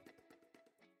podcasts.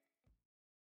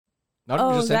 Not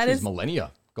even just centuries,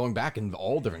 millennia, going back in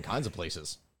all different kinds of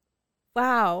places.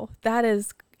 Wow,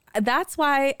 that's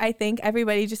why I think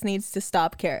everybody just needs to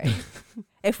stop caring.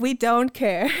 If we don't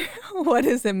care, what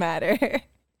does it matter?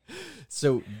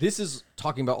 So this is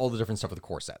talking about all the different stuff with the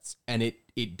corsets, and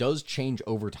it does change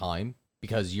over time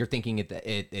because you're thinking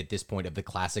at this point of the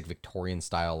classic Victorian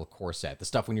style corset, the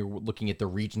stuff when you're looking at the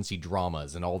Regency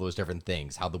dramas and all those different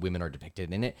things, how the women are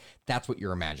depicted in it. That's what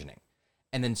you're imagining.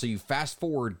 And then so you fast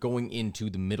forward going into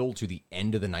the middle to the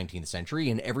end of the 19th century,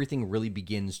 and everything really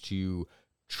begins to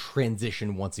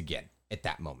transition once again at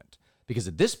that moment. Because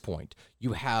at this point,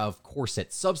 you have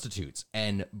corset substitutes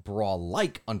and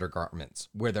bra-like undergarments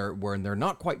where they're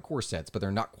not quite corsets, but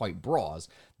they're not quite bras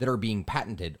that are being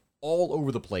patented all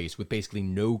over the place with basically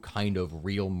no kind of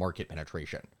real market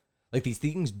penetration. Like, these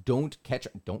things don't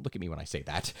look at me when I say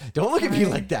that. Don't look at me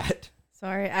like that.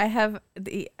 Sorry,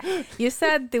 you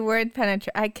said the word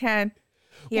penetrate. I can't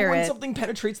hear when it. Something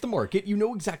penetrates the market, you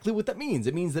know exactly what that means.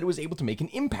 It means that it was able to make an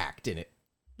impact in it.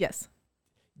 Yes.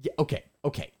 Yeah.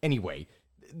 Okay. Anyway,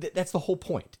 that's the whole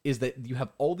point, is that you have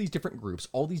all these different groups,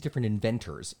 all these different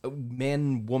inventors,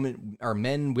 men, women,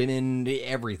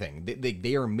 everything.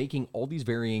 They are making all these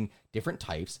varying different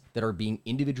types that are being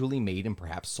individually made and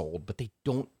perhaps sold, but they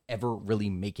don't ever really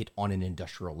make it on an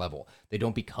industrial level. They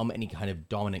don't become any kind of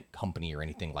dominant company or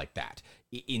anything like that.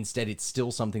 Instead, it's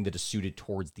still something that is suited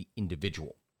towards the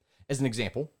individual. As an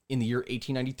example, in the year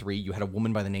 1893, you had a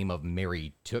woman by the name of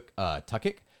Mary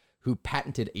Tuckett, who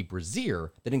patented a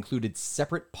brassiere that included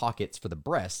separate pockets for the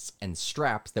breasts and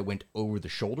straps that went over the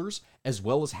shoulders, as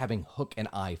well as having hook and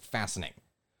eye fastening,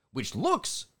 which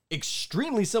looks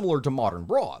extremely similar to modern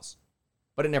bras,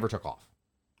 but it never took off.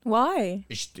 Why?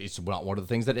 It's not one of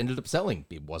the things that ended up selling.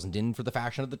 It wasn't in for the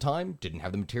fashion at the time, didn't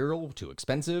have the material, too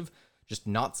expensive, just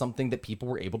not something that people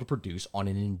were able to produce on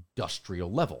an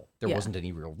industrial level. There wasn't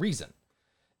any real reason.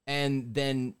 And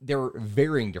then there are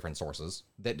varying different sources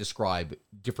that describe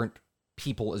different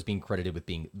people as being credited with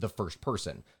being the first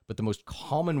person. But the most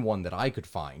common one that I could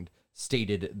find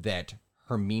stated that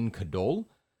Hermine Cadolle,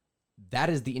 that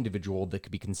is the individual that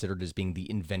could be considered as being the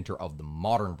inventor of the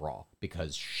modern bra,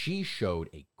 because she showed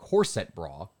a corset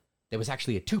bra that was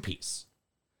actually a two-piece.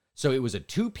 So it was a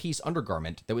two-piece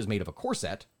undergarment that was made of a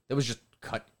corset that was just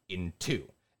cut in two.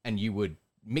 And you would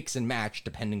mix and match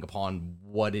depending upon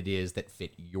what it is that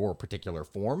fit your particular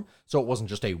form. So it wasn't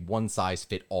just a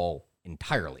one-size-fit-all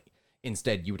entirely.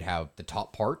 Instead, you would have the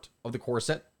top part of the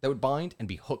corset that would bind and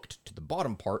be hooked to the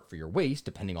bottom part for your waist,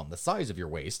 depending on the size of your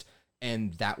waist,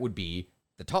 and that would be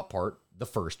the top part, the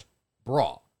first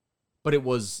bra. But it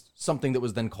was something that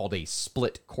was then called a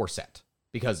split corset,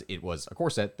 because it was a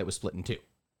corset that was split in two.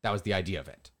 That was the idea of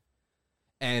it.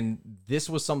 And this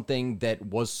was something that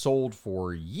was sold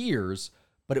for years,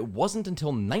 but it wasn't until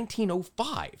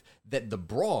 1905 that the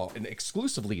bra, and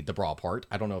exclusively the bra part,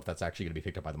 I don't know if that's actually going to be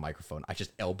picked up by the microphone. I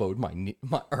just elbowed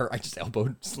I just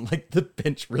elbowed like the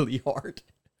bench really hard.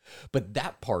 But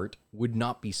that part would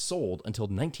not be sold until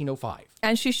 1905.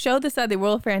 And she showed this at the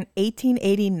World Fair in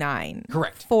 1889.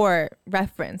 Correct. For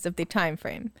reference of the time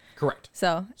frame. Correct.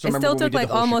 So it remember still when took we did like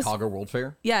the whole almost Chicago World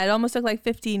Fair? Yeah, it almost took like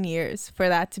 15 years for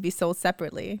that to be sold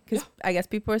separately, because I guess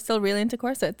people were still really into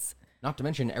corsets. Not to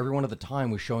mention, everyone at the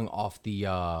time was showing off the,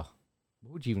 what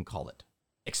would you even call it?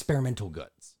 Experimental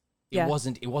goods. It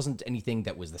wasn't anything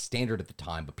that was the standard at the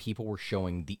time, but people were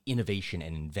showing the innovation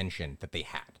and invention that they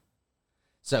had.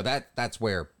 So that's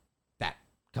where that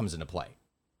comes into play.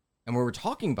 And when we're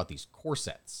talking about these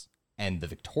corsets and the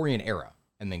Victorian era,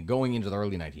 and then going into the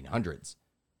early 1900s,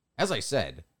 as I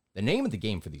said, the name of the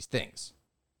game for these things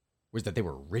was that they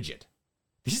were rigid.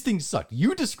 These things sucked.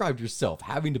 You described yourself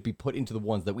having to be put into the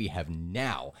ones that we have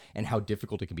now and how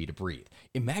difficult it can be to breathe.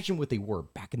 Imagine what they were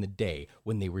back in the day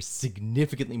when they were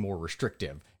significantly more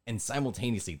restrictive, and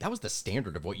simultaneously, that was the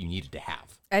standard of what you needed to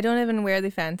have. I don't even wear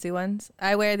the fancy ones.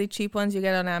 I wear the cheap ones you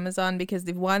get on Amazon, because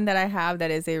the one that I have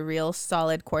that is a real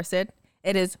solid corset,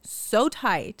 it is so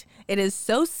tight. It is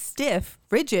so stiff,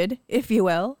 rigid, if you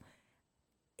will.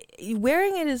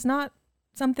 Wearing it is not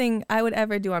something I would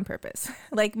ever do on purpose.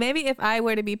 Like, maybe if I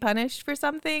were to be punished for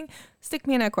something, stick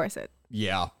me in a corset.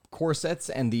 Yeah, corsets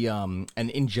and the and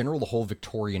in general the whole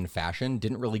Victorian fashion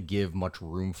didn't really give much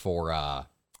room for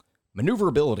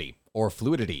maneuverability or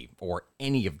fluidity or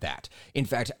any of that. In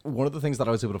fact, one of the things that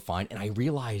I was able to find, and I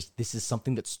realized this is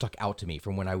something that stuck out to me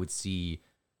from when I would see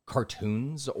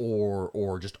cartoons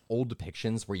or just old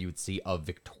depictions where you would see a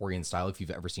Victorian style, if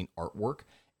you've ever seen artwork,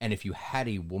 and if you had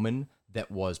a woman that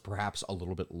was perhaps a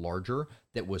little bit larger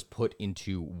that was put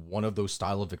into one of those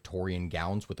style of Victorian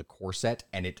gowns with a corset,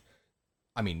 and it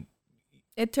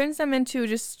turns them into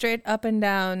just straight up and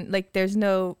down, like there's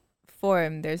no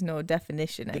form, there's no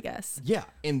definition, I guess. Yeah,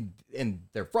 and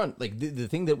their front, like the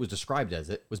thing that was described as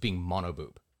it was being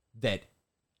monoboob, that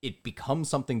it becomes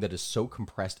something that is so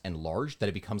compressed and large that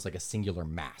it becomes like a singular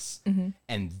mass. Mm-hmm.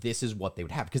 And this is what they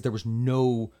would have, because there was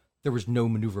no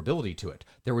maneuverability to it.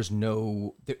 There was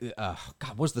no,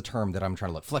 what's the term that I'm trying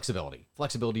to look? Flexibility.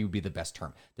 Flexibility would be the best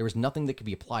term. There was nothing that could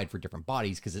be applied for different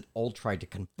bodies because it all tried to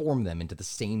conform them into the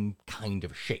same kind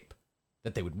of shape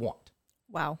that they would want.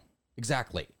 Wow.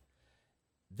 Exactly.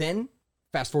 Then,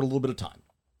 fast forward a little bit of time.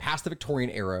 Past the Victorian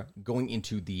era, going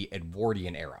into the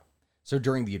Edwardian era. So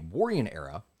during the Edwardian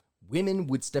era, women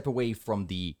would step away from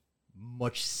the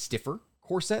much stiffer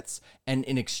corsets, and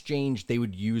in exchange, they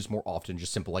would use more often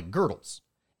just simple like girdles.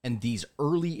 And these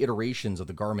early iterations of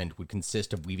the garment would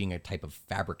consist of weaving a type of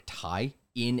fabric tie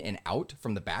in and out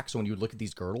from the back. So when you would look at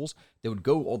these girdles, they would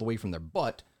go all the way from their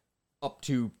butt up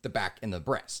to the back and the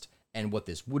breast. And what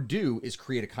this would do is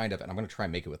create a kind of, and I'm going to try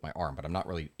and make it with my arm, but I'm not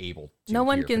really able to. No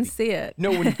one can see it.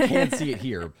 No one can see it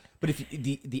here. But if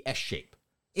the S shape.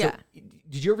 Yeah.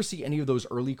 Did you ever see any of those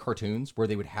early cartoons where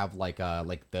they would have like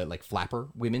flapper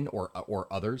women or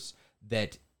others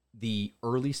that the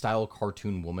early style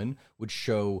cartoon woman would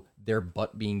show their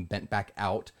butt being bent back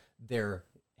out, their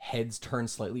heads turned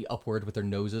slightly upward with their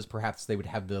noses. Perhaps they would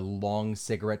have the long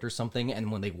cigarette or something, and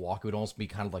when they walk, it would almost be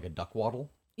kind of like a duck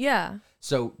waddle. Yeah.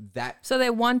 So they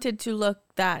wanted to look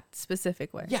that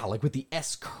specific way. Yeah, like with the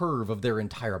S curve of their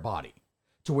entire body,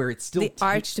 to where it's still the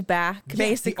arched back,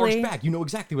 basically. The arched back. You know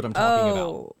exactly what I'm talking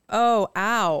about. Oh,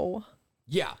 ow.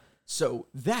 Yeah. So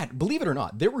that, believe it or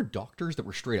not, there were doctors that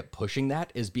were straight up pushing that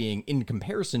as being, in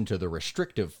comparison to the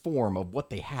restrictive form of what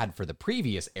they had for the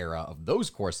previous era of those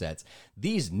corsets,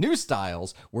 these new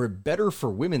styles were better for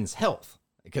women's health.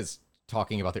 Because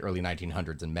talking about the early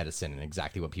 1900s and medicine and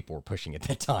exactly what people were pushing at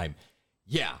that time.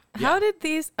 Yeah. How did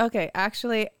these... Okay,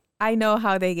 actually, I know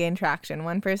how they gain traction.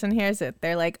 One person hears it.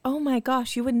 They're like, oh my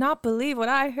gosh, you would not believe what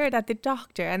I heard at the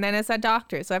doctor. And then it's a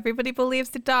doctor. So everybody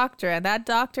believes the doctor. And that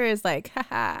doctor is like,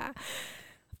 haha,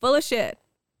 full of shit.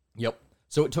 Yep.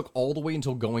 So it took all the way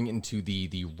until going into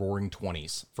the roaring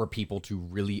 20s for people to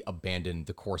really abandon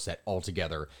the corset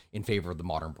altogether in favor of the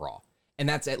modern bra. And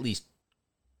that's at least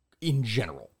in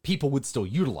general. People would still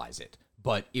utilize it,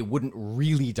 but it wouldn't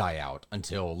really die out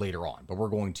until later on. But we're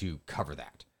going to cover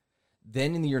that.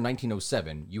 Then in the year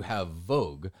 1907, you have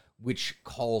Vogue, which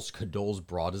calls Cadol's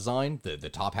bra design, the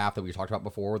top half that we talked about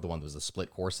before, the one that was a split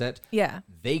corset. Yeah.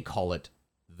 They call it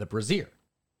the brassiere.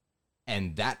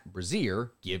 And that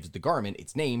brassiere gives the garment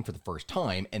its name for the first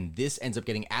time, and this ends up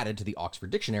getting added to the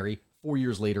Oxford Dictionary 4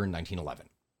 years later in 1911.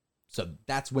 So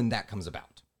that's when that comes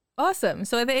about. Awesome.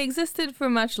 So they existed for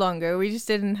much longer. We just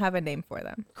didn't have a name for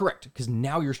them. Correct, because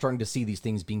now you're starting to see these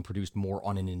things being produced more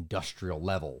on an industrial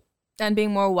level. And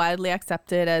being more widely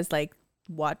accepted as like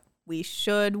what we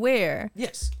should wear.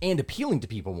 Yes, and appealing to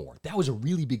people more. That was a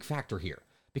really big factor here.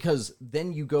 Because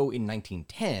then you go in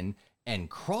 1910, and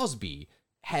Crosby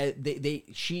had the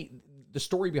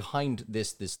story behind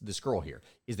this girl here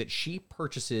is that she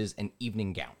purchases an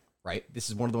evening gown, right? This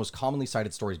is one of the most commonly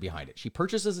cited stories behind it. She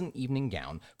purchases an evening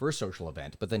gown for a social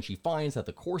event, but then she finds that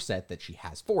the corset that she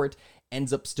has for it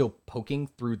ends up still poking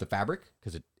through the fabric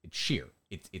because it's sheer.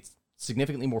 It's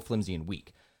significantly more flimsy and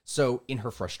weak. So in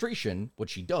her frustration, what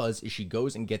she does is she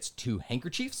goes and gets 2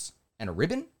 handkerchiefs and a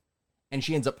ribbon, and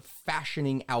she ends up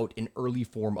fashioning out an early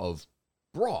form of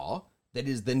bra that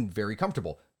is then very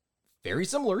comfortable. Very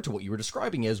similar to what you were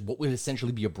describing as what would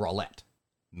essentially be a bralette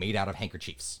made out of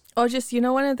handkerchiefs. Or just,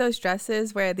 one of those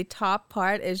dresses where the top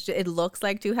part it looks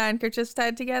like 2 handkerchiefs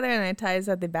tied together and it ties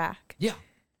at the back. Yeah.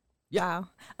 Wow.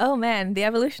 Oh man, the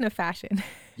evolution of fashion.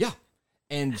 Yeah.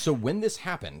 And so when this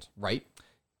happened, right,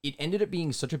 it ended up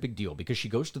being such a big deal because she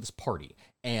goes to this party,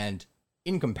 and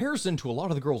in comparison to a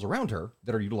lot of the girls around her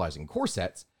that are utilizing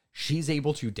corsets, she's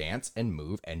able to dance and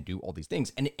move and do all these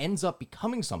things. And it ends up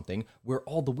becoming something where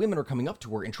all the women are coming up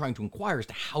to her and trying to inquire as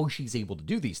to how she's able to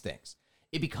do these things.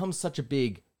 It becomes such a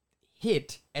big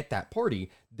hit at that party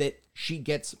that she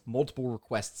gets multiple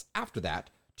requests after that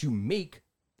to make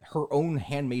her own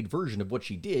handmade version of what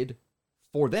she did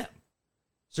for them.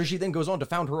 So she then goes on to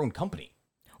found her own company.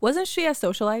 Wasn't she a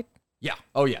socialite? Yeah.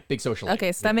 Oh, yeah. Big socialite.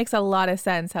 Okay, so that makes a lot of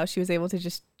sense how she was able to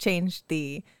just change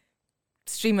the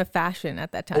stream of fashion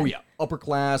at that time. Oh, yeah. Upper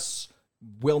class,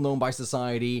 well known by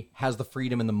society, has the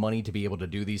freedom and the money to be able to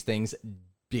do these things.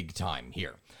 Big time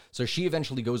here. So she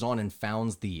eventually goes on and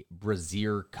founds the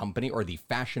brassiere company, or the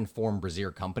fashion form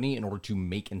brassiere company, in order to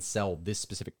make and sell this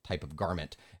specific type of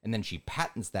garment. And then she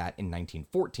patents that in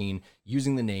 1914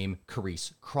 using the name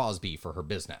Carice Crosby for her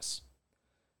business.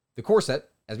 The corset,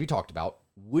 as we talked about,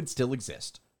 would still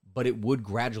exist, but it would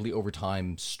gradually over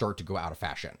time start to go out of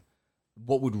fashion.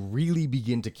 What would really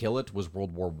begin to kill it was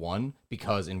World War I,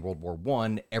 because in World War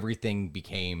I, everything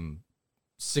became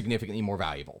significantly more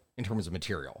valuable in terms of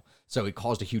material. So it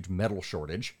caused a huge metal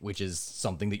shortage, which is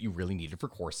something that you really needed for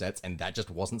corsets, and that just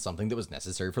wasn't something that was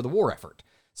necessary for the war effort.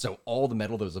 So all the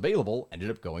metal that was available ended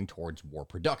up going towards war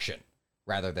production,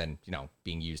 rather than,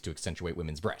 being used to accentuate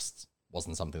women's breasts.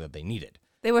 Wasn't something that they needed.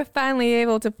 They were finally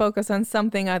able to focus on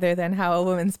something other than how a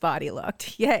woman's body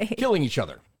looked. Yay. Killing each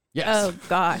other. Yes. Oh,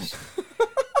 gosh.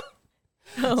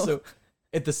 So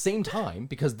at the same time,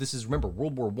 because this is, remember,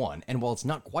 World War I, and while it's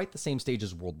not quite the same stage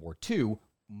as World War II,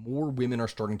 more women are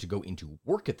starting to go into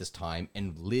work at this time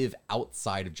and live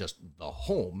outside of just the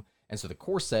home. And so the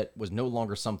corset was no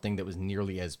longer something that was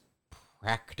nearly as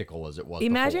practical as it was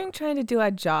Imagine before. trying to do a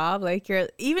job, like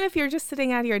even if you're just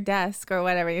sitting at your desk or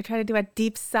whatever, you're trying to do a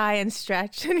deep sigh and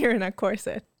stretch and you're in a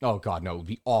corset. Oh, God, no, it would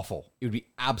be awful. It would be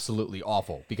absolutely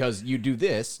awful because you do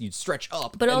this, you'd stretch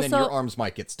up, but and also, then your arms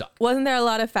might get stuck. Wasn't there a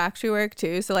lot of factory work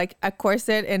too? So like a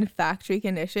corset in factory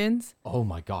conditions. Oh,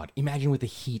 my God. Imagine with the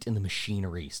heat and the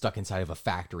machinery stuck inside of a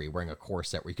factory wearing a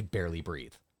corset where you could barely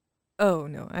breathe. Oh,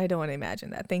 no, I don't want to imagine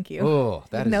that. Thank you. Oh,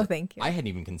 no, thank you. I hadn't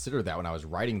even considered that when I was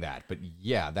writing that. But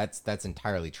yeah, that's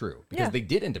entirely true. Because they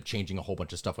did end up changing a whole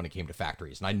bunch of stuff when it came to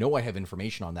factories. And I know I have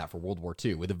information on that for World War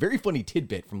II with a very funny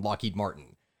tidbit from Lockheed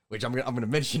Martin, which I'm gonna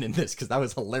mention in this because that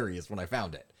was hilarious when I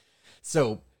found it.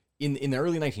 So in the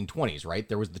early 1920s, right,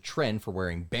 there was the trend for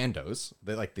wearing bandeaus.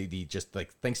 They just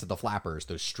thanks to the flappers,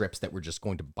 those strips that were just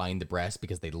going to bind the breast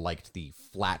because they liked the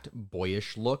flat,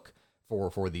 boyish look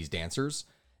for these dancers.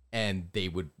 And they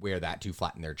would wear that to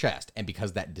flatten their chest. And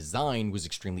because that design was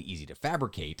extremely easy to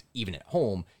fabricate, even at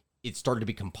home, it started to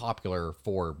become popular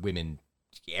for women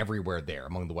everywhere there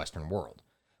among the Western world.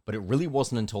 But it really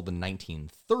wasn't until the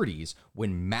 1930s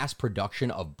when mass production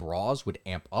of bras would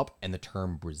amp up and the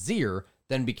term brassiere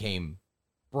then became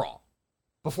bra.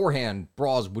 Beforehand,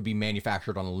 bras would be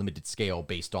manufactured on a limited scale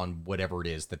based on whatever it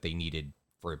is that they needed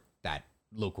for that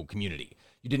local community.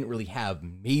 You didn't really have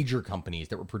major companies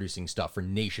that were producing stuff for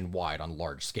nationwide on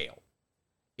large scale.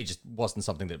 It just wasn't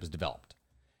something that was developed.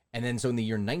 And then so in the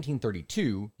year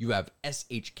 1932, you have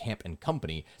S.H. Camp and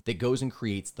Company that goes and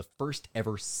creates the first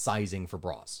ever sizing for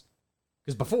bras.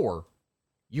 Because before,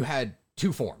 you had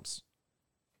two forms.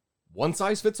 One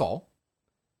size fits all,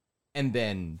 and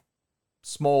then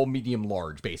small, medium,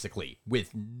 large, basically,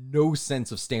 with no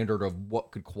sense of standard of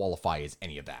what could qualify as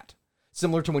any of that.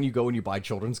 Similar to when you go and you buy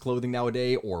children's clothing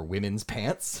nowadays or women's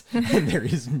pants, and there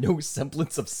is no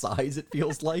semblance of size, it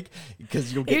feels like,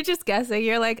 because you're just guessing.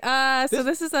 You're like, so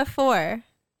this is a 4.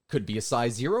 Could be a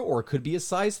size 0 or it could be a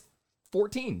size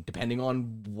 14, depending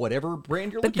on whatever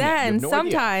brand you're looking at. But then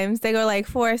sometimes they go like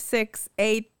 4, 6,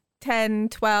 8, 10,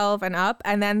 12 and up,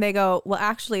 and then they go, well,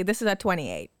 actually, this is a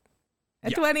 28.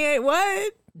 A 28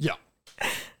 what? Yeah.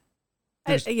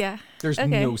 There's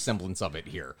no semblance of it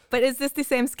here. But is this the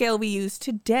same scale we use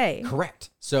today?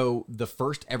 Correct. So the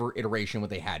first ever iteration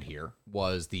what they had here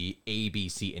was the A, B,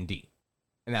 C, and D.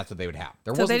 And that's what they would have.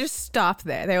 So they just stopped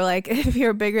there. They were like, if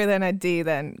you're bigger than a D,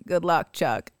 then good luck,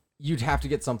 Chuck. You'd have to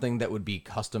get something that would be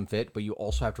custom fit, but you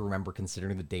also have to remember,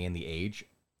 considering the day and the age,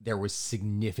 there was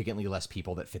significantly less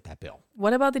people that fit that bill.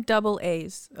 What about the double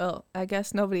A's? Oh, I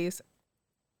guess nobody's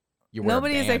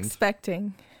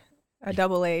expecting a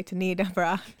double A to need a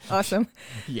bra. Awesome.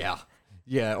 Yeah,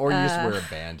 or you just wear a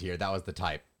band here. That was the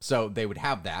type. So they would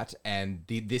have that, and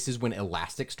this is when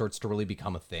elastic starts to really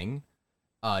become a thing.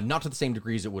 Not to the same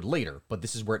degree as it would later, but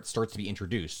this is where it starts to be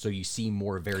introduced. So you see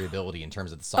more variability in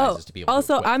terms of the sizes to be able to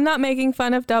also, equip. I'm not making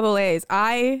fun of double A's.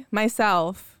 I,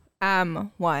 myself,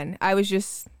 am one.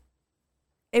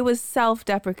 It was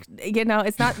self-deprecating. You know,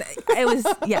 it's not, it was,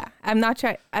 I'm not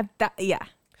trying,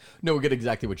 No, we get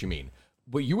exactly what you mean.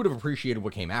 But you would have appreciated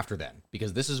what came after then,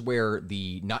 because this is where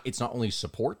it's not only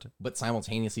support, but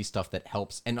simultaneously stuff that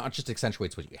helps and not just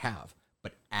accentuates what you have,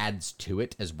 but adds to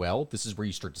it as well. This is where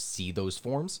you start to see those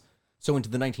forms. So into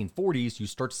the 1940s, you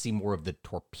start to see more of the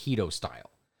torpedo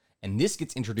style. And this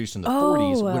gets introduced in the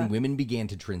 40s when women began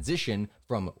to transition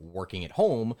from working at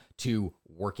home to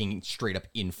working straight up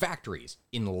in factories,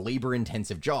 in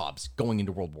labor-intensive jobs, going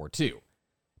into World War II.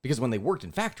 Because when they worked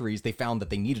in factories, they found that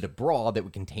they needed a bra that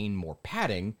would contain more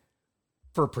padding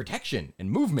for protection and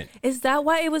movement. Is that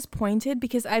why it was pointed?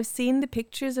 Because I've seen the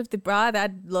pictures of the bra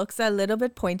that looks a little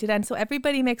bit pointed, and so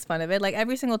everybody makes fun of it. Like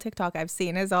every single TikTok I've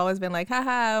seen has always been like,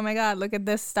 haha, oh my God, look at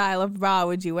this style of bra.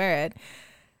 Would you wear it?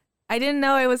 I didn't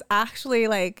know it was actually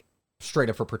like...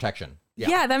 straight up for protection.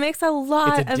 Yeah, that makes a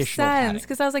lot of sense.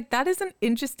 Because I was like, that is an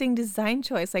interesting design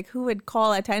choice. Like, who would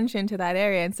call attention to that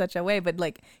area in such a way? But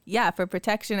like, for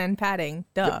protection and padding,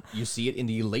 duh. Yep. You see it in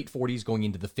the late 40s going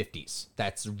into the 50s.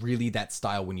 That's really that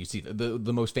style when you see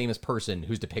the most famous person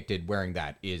who's depicted wearing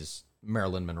that is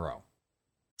Marilyn Monroe.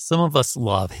 Some of us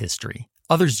love history.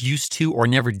 Others used to or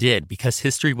never did because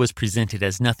history was presented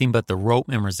as nothing but the rote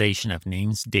memorization of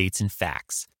names, dates, and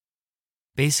facts.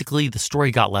 Basically, the story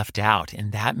got left out,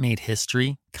 and that made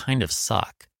history kind of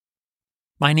suck.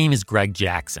 My name is Greg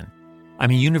Jackson.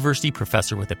 I'm a university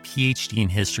professor with a PhD in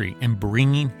history, and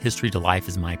bringing history to life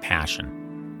is my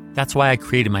passion. That's why I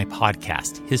created my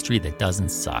podcast, History That Doesn't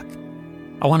Suck.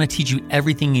 I want to teach you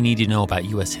everything you need to know about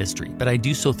U.S. history, but I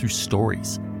do so through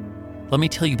stories. Let me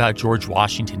tell you about George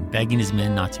Washington begging his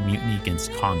men not to mutiny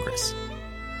against Congress,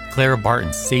 Clara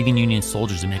Barton saving Union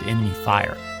soldiers amid enemy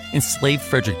fire, enslaved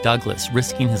Frederick Douglass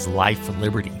risking his life for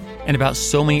liberty, and about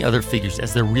so many other figures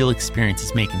as their real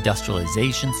experiences make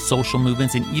industrialization, social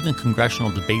movements, and even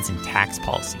congressional debates and tax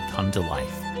policy come to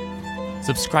life.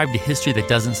 Subscribe to History That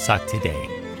Doesn't Suck today,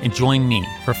 and join me,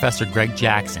 Professor Greg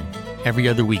Jackson, every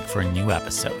other week for a new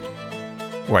episode,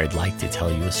 where I'd like to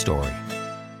tell you a story.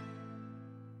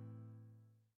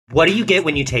 What do you get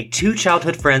when you take two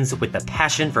childhood friends with a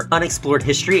passion for unexplored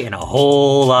history and a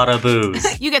whole lot of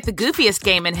booze? You get the goofiest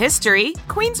game in history,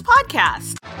 Queen's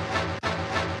Podcast.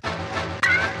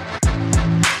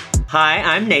 Hi,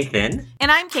 I'm Nathan. And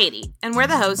I'm Katie, and we're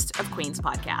the hosts of Queen's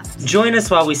Podcast. Join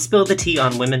us while we spill the tea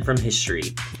on women from history.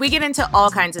 We get into all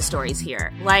kinds of stories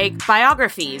here, like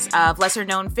biographies of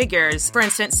lesser-known figures. For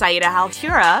instance, Saida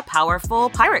Al-Hura, powerful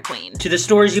pirate queen. To the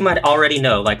stories you might already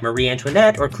know, like Marie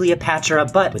Antoinette or Cleopatra,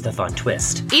 but with a fun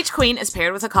twist. Each queen is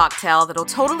paired with a cocktail that'll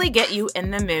totally get you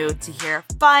in the mood to hear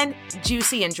fun,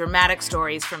 juicy, and dramatic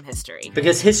stories from history.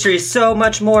 Because history is so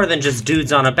much more than just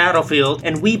dudes on a battlefield,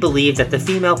 and we believe that the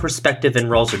female perspective and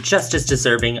roles are just as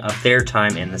deserving of their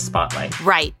time in the spotlight.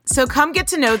 Right. So come get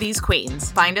to know these queens.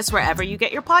 Find us wherever you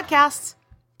get your podcasts.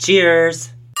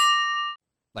 Cheers.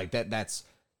 Like that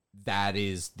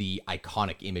is the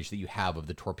iconic image that you have of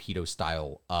the torpedo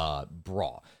style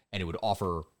bra, and it would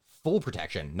offer full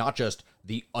protection, not just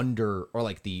the under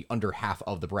half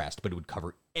of the breast, but it would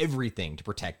cover everything to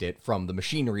protect it from the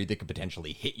machinery that could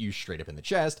potentially hit you straight up in the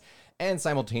chest, and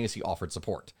simultaneously offered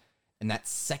support. And that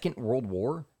Second World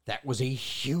War, that was a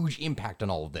huge impact on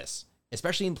all of this,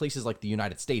 especially in places like the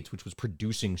United States, which was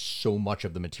producing so much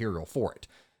of the material for it.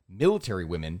 Military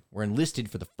women were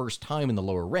enlisted for the first time in the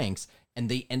lower ranks, and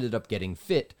they ended up getting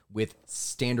fit with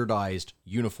standardized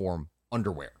uniform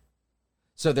underwear.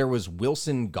 So there was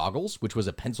Wilson Goggles, which was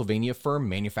a Pennsylvania firm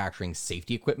manufacturing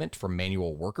safety equipment for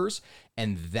manual workers,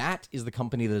 and that is the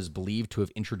company that is believed to have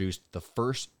introduced the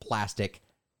first plastic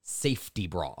safety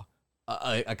bra.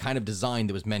 A kind of design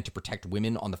that was meant to protect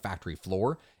women on the factory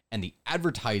floor, and the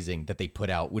advertising that they put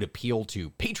out would appeal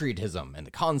to patriotism and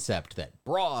the concept that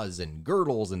bras and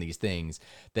girdles and these things,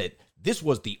 that this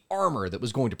was the armor that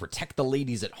was going to protect the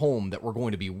ladies at home that were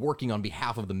going to be working on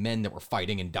behalf of the men that were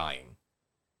fighting and dying.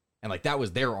 And like, that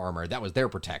was their armor, that was their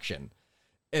protection.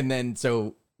 And then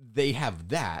so they have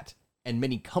that, and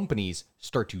many companies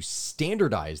start to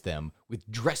standardize them with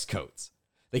dress codes.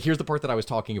 Like, here's the part that I was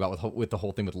talking about with the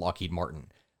whole thing with Lockheed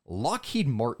Martin. Lockheed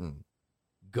Martin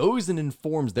goes and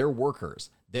informs their workers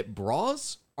that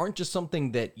bras aren't just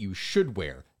something that you should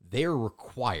wear. They're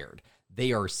required.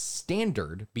 They are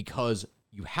standard because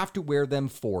you have to wear them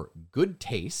for good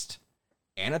taste,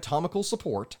 anatomical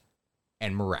support,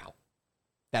 and morale.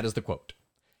 That is the quote.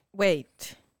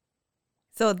 Wait.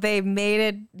 So they made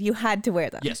it, you had to wear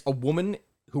them? Yes, a woman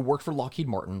who worked for Lockheed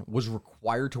Martin was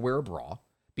required to wear a bra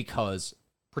because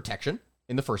protection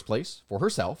in the first place for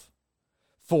herself,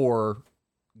 for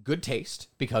good taste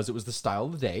because it was the style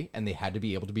of the day and they had to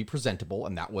be able to be presentable,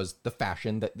 and that was the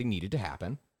fashion that they needed to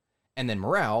happen, and then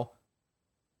morale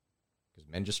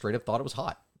because men just straight up thought it was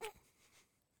hot.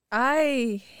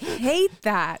 I hate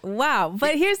that. Wow.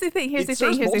 But here's the thing. Here's the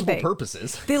thing.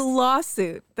 Purposes. The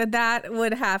lawsuit that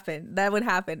would happen. That would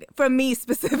happen from me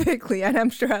specifically, and I'm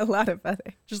sure a lot of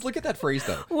others. Just look at that phrase,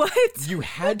 though. What? You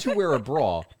had to wear a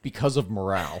bra because of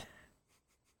morale.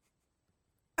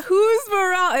 Whose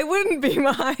morale? It wouldn't be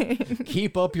mine.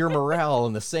 Keep up your morale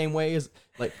in the same way as,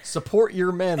 like, support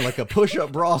your men like a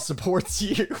push-up bra supports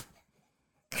you.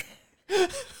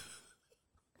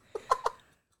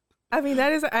 I mean,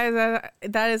 that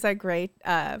is a great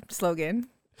slogan.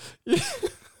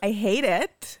 I hate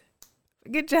it.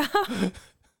 Good job.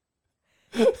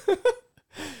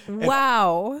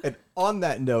 Wow. And on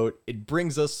that note, it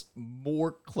brings us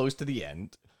more close to the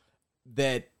end,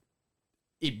 that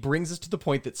it brings us to the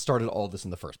point that started all this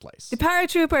in the first place. The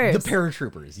Paratroopers. The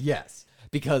Paratroopers, yes.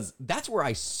 Because that's where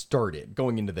I started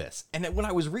going into this. And when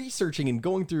I was researching and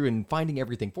going through and finding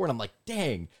everything for it, I'm like,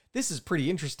 dang, this is pretty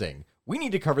interesting. We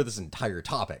need to cover this entire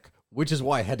topic, which is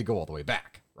why I had to go all the way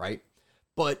back, right?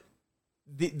 But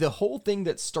the whole thing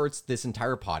that starts this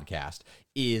entire podcast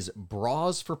is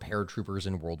bras for paratroopers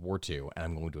in World War II, and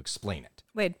I'm going to explain it.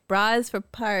 Wait, bras for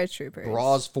paratroopers?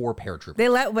 Bras for paratroopers. They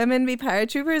let women be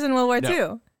paratroopers in World War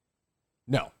II?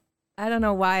 No. I don't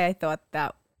know why I thought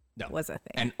that was a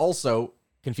thing. And also,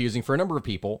 confusing for a number of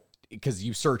people, because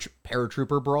you search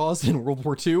paratrooper bras in World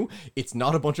War II, it's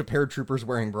not a bunch of paratroopers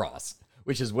wearing bras,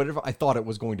 which is whatever I thought it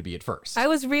was going to be at first. I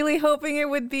was really hoping it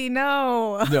would be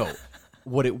no. No.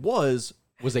 What it was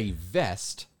a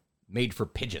vest made for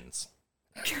pigeons.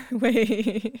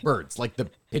 Wait. Birds, like the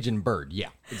pigeon bird. Yeah,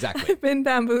 exactly. I've been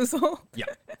bamboozled. Yeah.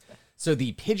 So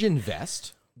the pigeon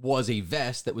vest was a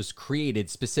vest that was created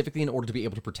specifically in order to be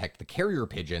able to protect the carrier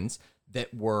pigeons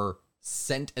that were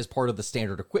sent as part of the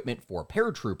standard equipment for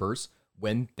paratroopers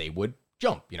when they would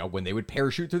jump, when they would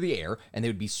parachute through the air, and they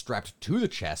would be strapped to the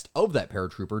chest of that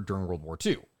paratrooper during World War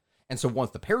II. And so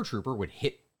once the paratrooper would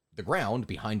hit the ground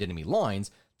behind enemy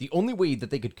lines, the only way that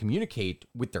they could communicate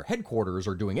with their headquarters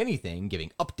or doing anything,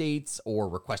 giving updates or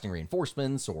requesting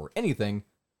reinforcements or anything,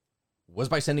 was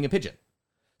by sending a pigeon.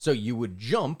 So you would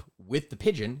jump with the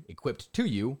pigeon equipped to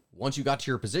you. Once you got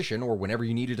to your position or whenever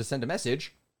you needed to send a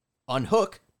message,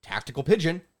 unhook, tactical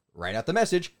pigeon, write out the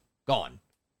message, gone.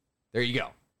 There you go.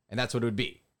 And that's what it would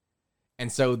be.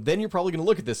 And so then you're probably going to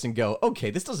look at this and go,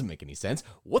 okay, this doesn't make any sense.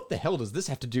 What the hell does this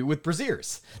have to do with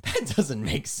brassieres? That doesn't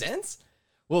make sense.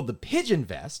 Well, the pigeon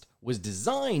vest was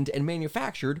designed and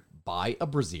manufactured by a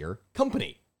brassiere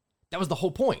company. That was the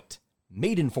whole point.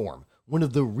 Maidenform, one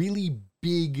of the really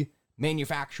big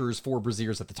manufacturers for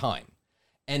brassieres at the time.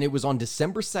 And it was on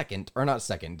December 22nd,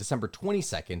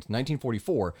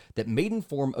 1944, that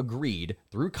Maidenform agreed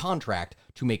through contract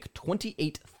to make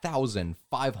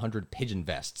 28,500 pigeon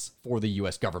vests for the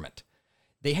US government.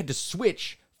 They had to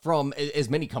switch from, as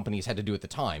many companies had to do at the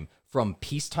time, from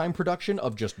peacetime production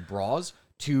of just bras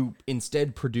to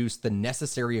instead produce the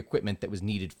necessary equipment that was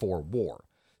needed for war.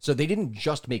 So they didn't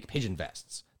just make pigeon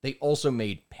vests. They also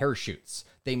made parachutes.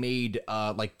 They made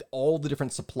all the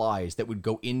different supplies that would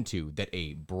go into that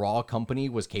a bra company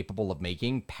was capable of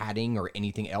making, padding or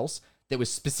anything else that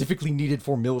was specifically needed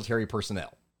for military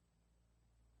personnel.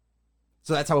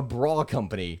 So that's how a bra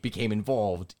company became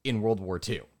involved in World War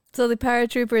II. So the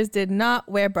paratroopers did not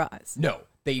wear bras. No,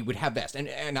 they would have vests.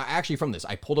 And actually from this,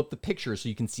 I pulled up the pictures so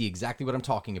you can see exactly what I'm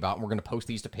talking about. And we're going to post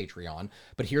these to Patreon.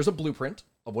 But here's a blueprint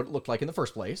of what it looked like in the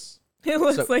first place. It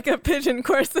looks like a pigeon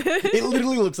corset. It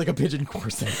literally looks like a pigeon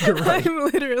corset. You're right. I'm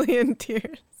literally in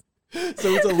tears.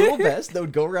 So it's a little vest that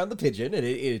would go around the pigeon, and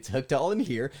it's hooked all in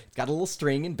here. It's got a little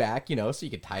string in back, so you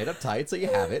can tie it up tight so you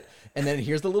have it. And then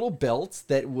here's the little belts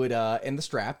that would and the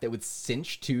strap that would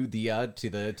cinch to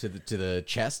the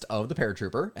chest of the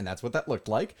paratrooper, and that's what that looked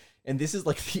like. And this is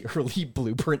like the early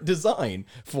blueprint design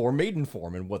for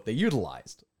Maidenform and what they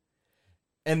utilized.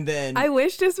 And then I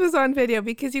wish this was on video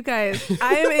because you guys,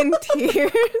 I am in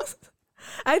tears.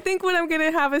 I think what I'm going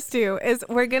to have us do is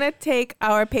we're going to take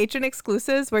our patron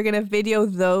exclusives. We're going to video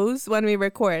those when we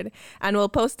record, and we'll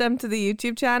post them to the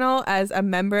YouTube channel as a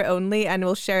member only, and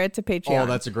we'll share it to Patreon. Oh,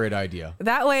 that's a great idea.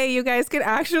 That way you guys can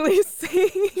actually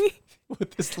see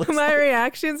what this looks my like.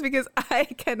 reactions because I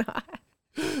cannot.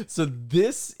 So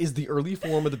this is the early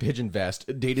form of the pigeon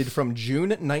vest dated from June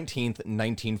 19th,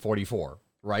 1944,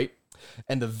 right?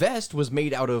 And the vest was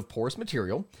made out of porous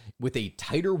material with a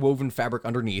tighter woven fabric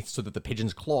underneath so that the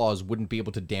pigeon's claws wouldn't be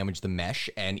able to damage the mesh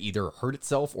and either hurt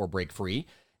itself or break free.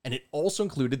 And it also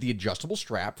included the adjustable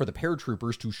strap for the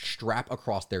paratroopers to strap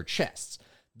across their chests.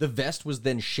 The vest was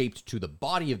then shaped to the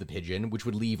body of the pigeon, which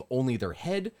would leave only their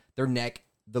head, their neck,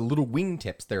 the little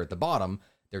wingtips there at the bottom,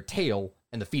 their tail,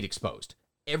 and the feet exposed.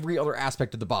 Every other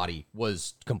aspect of the body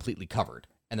was completely covered.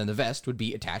 And then the vest would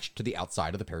be attached to the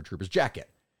outside of the paratrooper's jacket.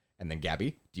 And then,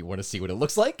 Gabby, do you want to see what it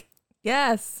looks like?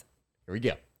 Yes. Here we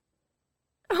go.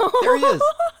 There he is.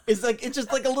 It's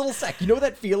just like a little sack. You know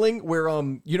that feeling where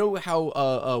you know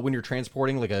how when you're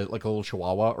transporting like a little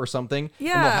chihuahua or something,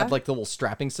 yeah, and they'll have like the little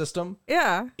strapping system.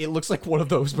 Yeah, it looks like one of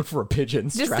those, but for a pigeon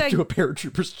strapped to a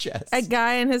paratrooper's chest. A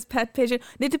guy and his pet pigeon.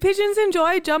 Did the pigeons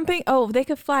enjoy jumping? Oh, they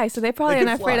could fly, so they probably are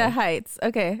not afraid of heights.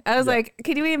 Okay, I was like,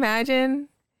 can you imagine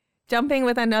jumping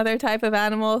with another type of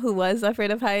animal who was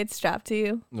afraid of heights strapped to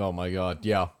you? Oh my god,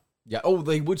 yeah. Yeah. Oh,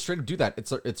 they would straight up do that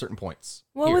at certain points.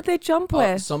 What would they jump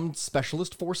with? Some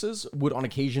specialist forces would on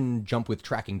occasion jump with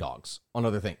tracking dogs on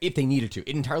other things if they needed to.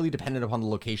 It entirely depended upon the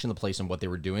location, the place, and what they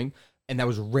were doing. And that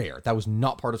was rare. That was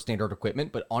not part of standard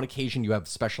equipment. But on occasion, you have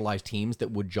specialized teams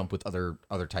that would jump with other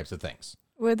types of things.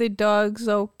 Were the dogs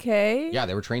okay? Yeah,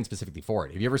 they were trained specifically for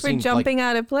it. Have you ever seen jumping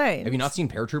out of planes? Have you not seen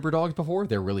paratrooper dogs before?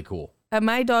 They're really cool.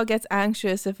 My dog gets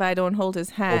anxious if I don't hold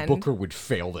his hand. Oh, Booker would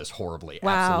fail this horribly.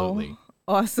 Wow. Absolutely.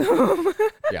 Awesome.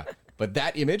 Yeah. But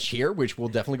that image here, which will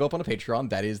definitely go up on a Patreon,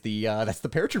 that is that's the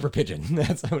paratrooper pigeon.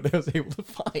 That's what I was able to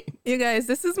find. You guys,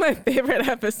 this is my favorite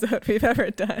episode we've ever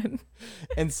done.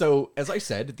 And so, as I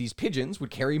said, these pigeons would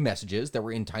carry messages that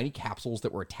were in tiny capsules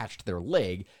that were attached to their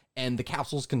leg, and the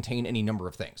capsules contain any number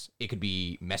of things. It could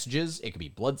be messages, it could be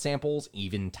blood samples,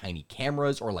 even tiny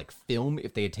cameras, or like film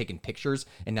if they had taken pictures,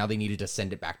 and now they needed to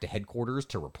send it back to headquarters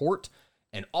to report.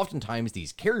 And oftentimes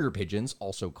these carrier pigeons,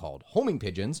 also called homing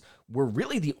pigeons, were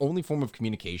really the only form of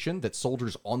communication that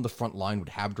soldiers on the front line would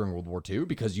have during World War II,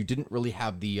 because you didn't really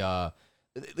have the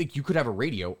like you could have a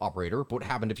radio operator, but what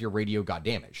happened if your radio got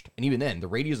damaged? And even then, the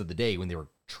radios of the day when they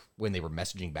were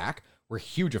messaging back were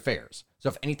huge affairs. So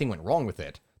if anything went wrong with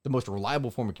it, the most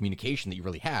reliable form of communication that you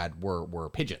really had were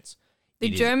pigeons. The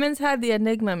Germans had the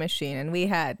Enigma machine, and we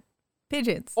had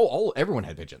pigeons. Oh, everyone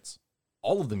had pigeons.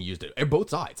 All of them used it, both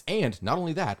sides. And not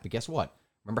only that, but guess what?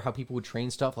 Remember how people would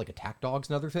train stuff like attack dogs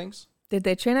and other things? Did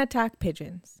they train attack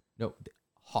pigeons? No,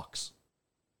 hawks.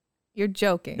 You're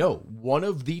joking. No, one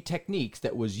of the techniques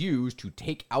that was used to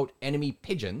take out enemy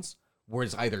pigeons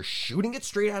was either shooting it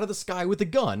straight out of the sky with a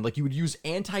gun, like you would use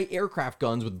anti-aircraft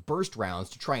guns with burst rounds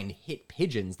to try and hit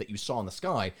pigeons that you saw in the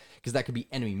sky, because that could be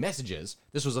enemy messages.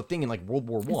 This was a thing in like World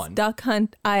War I. Duck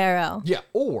hunt IRL. Yeah,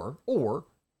 or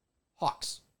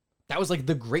hawks. That was like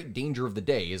the great danger of the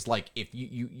day, is like if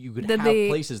you could have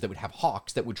places that would have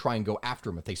hawks that would try and go after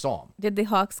them if they saw them. Did the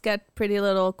hawks get pretty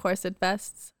little corset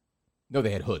vests? No,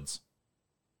 they had hoods.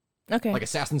 Okay. Like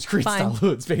Assassin's Creed style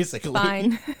hoods, basically.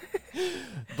 Fine.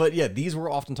 But yeah, these were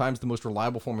oftentimes the most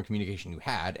reliable form of communication you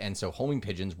had, and so homing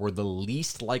pigeons were the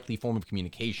least likely form of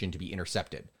communication to be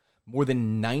intercepted. More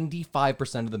than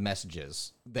 95% of the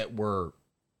messages that were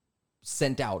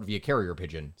sent out via carrier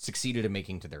pigeon succeeded in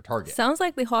making to their target. Sounds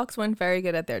like the hawks weren't very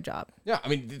good at their job. Yeah, I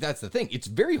mean, that's the thing. It's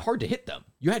very hard to hit them.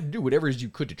 You had to do whatever you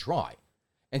could to try.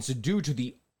 And so due to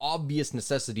the obvious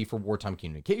necessity for wartime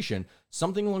communication,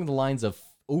 something along the lines of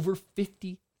over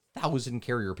 50,000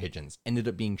 carrier pigeons ended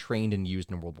up being trained and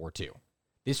used in World War II.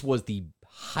 This was the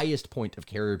highest point of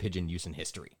carrier pigeon use in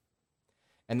history.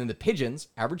 And then the pigeons'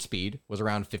 average speed was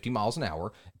around 50 miles an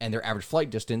hour, and their average flight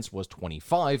distance was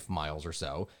 25 miles or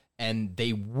so, and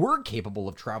they were capable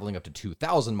of traveling up to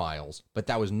 2,000 miles, but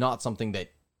that was not something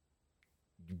that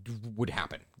would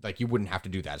happen. Like, you wouldn't have to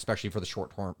do that, especially for the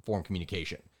short-form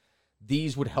communication.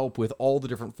 These would help with all the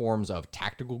different forms of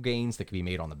tactical gains that could be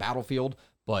made on the battlefield,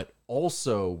 but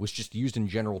also was just used in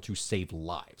general to save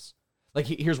lives. Like,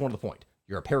 here's one of the point.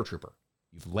 You're a paratrooper.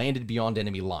 You've landed beyond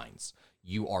enemy lines.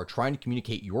 You are trying to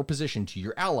communicate your position to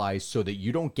your allies so that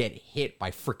you don't get hit by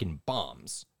frickin'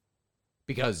 bombs.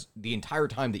 Because the entire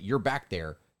time that you're back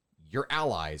there, your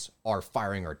allies are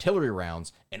firing artillery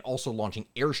rounds and also launching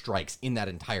airstrikes in that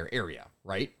entire area,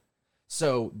 right?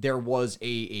 So there was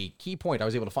a key point I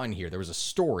was able to find here. There was a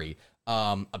story,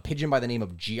 a pigeon by the name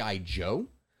of G.I. Joe,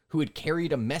 who had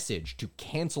carried a message to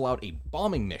cancel out a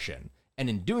bombing mission, and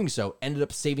in doing so, ended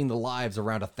up saving the lives of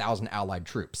around 1,000 Allied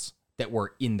troops that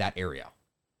were in that area.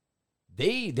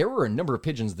 There were a number of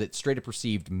pigeons that straight up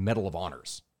received Medal of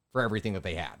Honors for everything that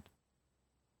they had.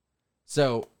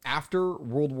 So after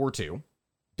World War II,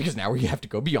 because now we have to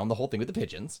go beyond the whole thing with the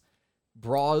pigeons,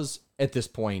 bras at this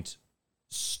point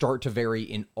start to vary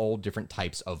in all different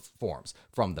types of forms.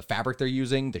 From the fabric they're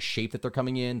using, the shape that they're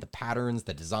coming in, the patterns,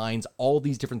 the designs, all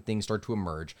these different things start to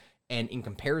emerge. And in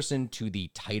comparison to the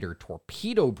tighter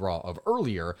torpedo bra of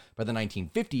earlier, by the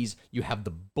 1950s, you have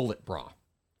the bullet bra.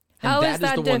 And How is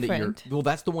that the different? one that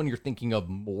that's the one you're thinking of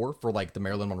more for like the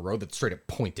Marilyn Monroe that's straight up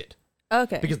pointed.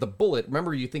 Okay. Because the bullet,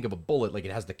 remember you think of a bullet, like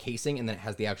it has the casing and then it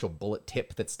has the actual bullet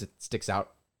tip that sticks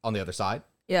out on the other side.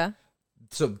 Yeah.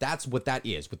 So that's what that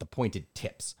is with the pointed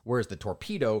tips. Whereas the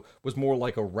torpedo was more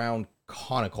like a round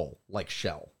conical like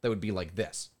shell that would be like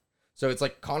this. So it's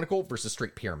like conical versus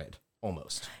straight pyramid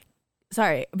almost.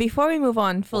 Sorry, before we move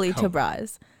on fully to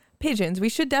bras, pigeons. We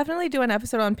should definitely do an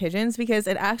episode on pigeons because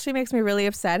it actually makes me really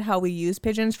upset how we used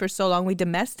pigeons for so long. We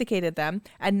domesticated them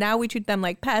and now we treat them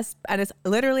like pests, and it's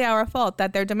literally our fault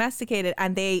that they're domesticated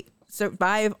and they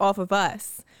survive off of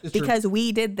us. It's because true.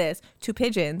 We did this to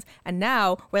pigeons, and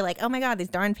now we're like, oh my God, these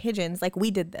darn pigeons, like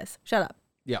we did this. Shut up.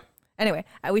 Yeah. Anyway,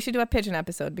 we should do a pigeon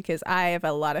episode because I have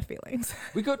a lot of feelings.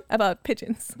 We could. About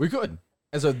pigeons. We could.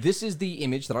 And so this is the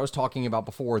image that I was talking about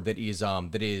before that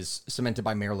is cemented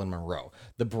by Marilyn Monroe.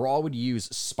 The bra would use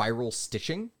spiral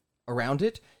stitching around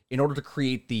it in order to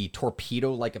create the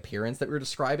torpedo-like appearance that we were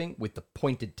describing with the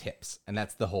pointed tips. And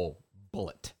that's the whole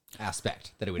bullet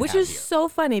aspect that it would Which have is here. So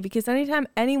funny because anytime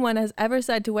anyone has ever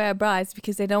said to wear a bra, it's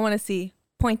because they don't want to see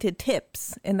pointed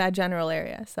tips in that general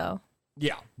area. So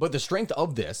yeah, but the strength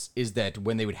of this is that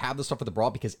when they would have the stuff with the bra,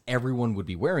 because everyone would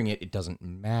be wearing it, it doesn't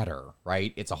matter,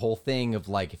 right? It's a whole thing of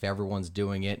like, if everyone's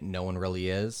doing it, no one really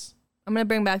is. I'm going to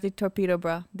bring back the torpedo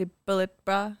bra, the bullet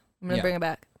bra. I'm going to bring it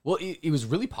back. Well, it was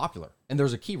really popular, and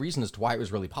there's a key reason as to why it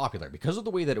was really popular. Because of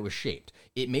the way that it was shaped,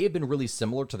 it may have been really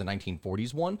similar to the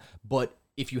 1940s one, but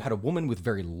if you had a woman with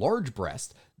very large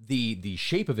breasts, the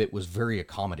shape of it was very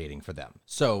accommodating for them.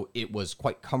 So it was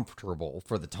quite comfortable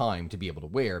for the time to be able to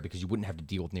wear because you wouldn't have to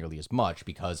deal with nearly as much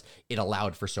because it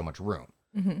allowed for so much room.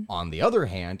 Mm-hmm. On the other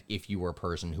hand, if you were a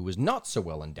person who was not so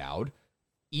well endowed,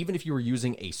 even if you were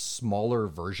using a smaller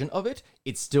version of it,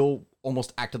 it still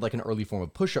almost acted like an early form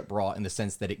of push-up bra in the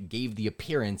sense that it gave the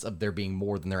appearance of there being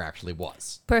more than there actually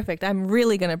was. Perfect. I'm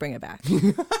really going to bring it back.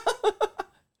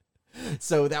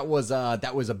 So that was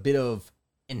a bit of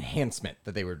enhancement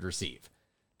that they would receive.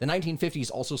 The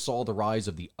 1950s also saw the rise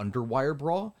of the underwire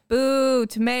bra. Boo,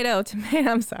 tomato.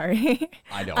 I'm sorry.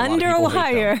 I know.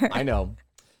 Underwire. I know.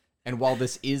 And while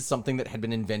this is something that had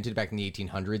been invented back in the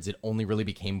 1800s, it only really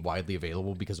became widely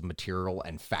available because of material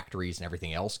and factories and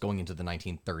everything else going into the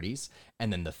 1930s.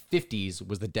 And then the 50s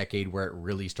was the decade where it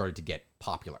really started to get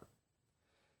popular.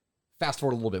 Fast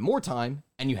forward a little bit more time,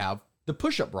 and you have the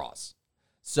push-up bras.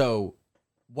 So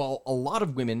while a lot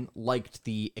of women liked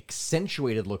the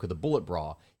accentuated look of the bullet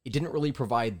bra, it didn't really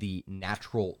provide the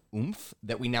natural oomph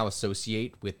that we now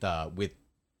associate with push-up bras.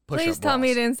 Please tell me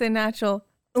you didn't say natural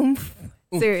oomph.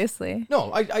 Seriously.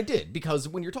 No, I did, because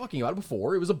when you're talking about it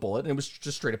before, it was a bullet and it was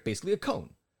just straight up basically a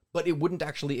cone. But it wouldn't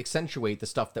actually accentuate the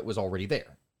stuff that was already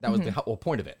there. That was the whole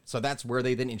point of it. So that's where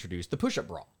they then introduced the push-up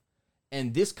bra.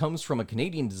 And this comes from a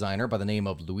Canadian designer by the name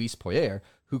of Louis Poirier,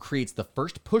 who creates the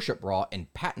first push-up bra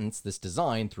and patents this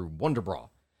design through Wonder Bra.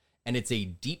 And it's a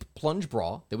deep plunge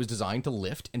bra that was designed to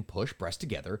lift and push breasts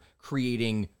together,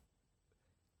 creating,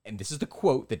 and this is the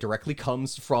quote that directly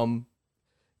comes from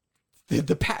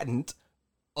the patent,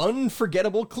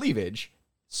 unforgettable cleavage,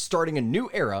 starting a new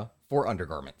era for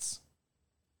undergarments.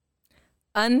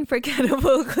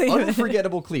 Unforgettable cleavage.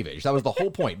 Unforgettable cleavage. That was the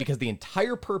whole point, because the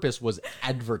entire purpose was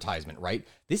advertisement, right?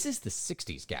 This is the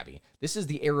 60s, Gabby. This is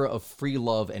the era of free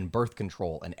love and birth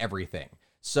control and everything.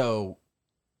 So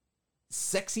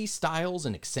sexy styles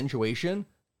and accentuation,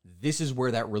 this is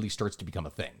where that really starts to become a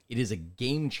thing. It is a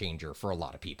game changer for a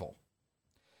lot of people.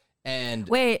 And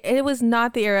wait, it was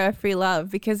not the era of free love,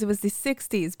 because it was the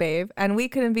 60s, babe, and we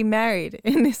couldn't be married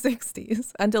in the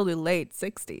 60s until the late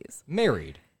 60s.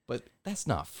 Married, but that's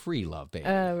not free love, baby.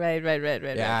 Right.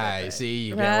 Yeah, right. See,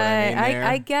 you get what I mean there?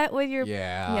 I get what you're...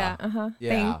 Yeah. Yeah, Yeah.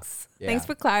 Thanks. Yeah. Thanks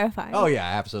for clarifying. Oh, yeah,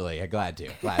 absolutely. Glad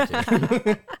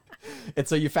to. And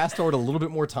so you fast forward a little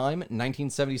bit more time,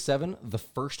 1977, the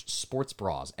first sports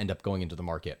bras end up going into the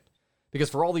market. Because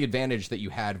for all the advantage that you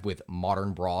had with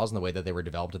modern bras and the way that they were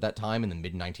developed at that time in the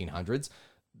mid-1900s,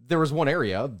 there was one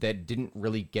area that didn't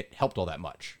really get helped all that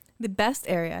much. The best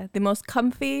area, the most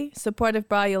comfy, supportive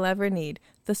bra you'll ever need,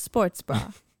 the sports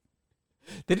bra.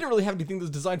 They didn't really have anything that was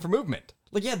designed for movement.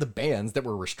 Like, you had the bands that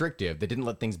were restrictive, that didn't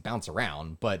let things bounce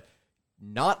around, but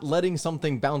not letting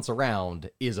something bounce around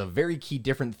is a very key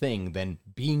different thing than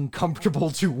being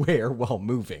comfortable to wear while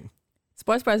moving.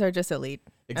 Sports bras are just elite.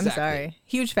 Exactly. I'm sorry.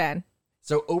 Huge fan.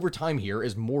 So over time here,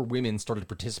 as more women started to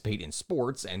participate in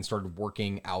sports and started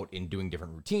working out and doing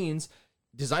different routines,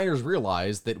 designers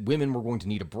realized that women were going to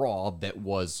need a bra that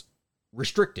was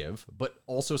restrictive, but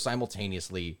also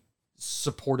simultaneously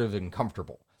supportive and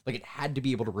comfortable. Like, it had to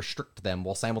be able to restrict them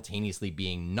while simultaneously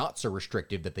being not so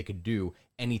restrictive that they could do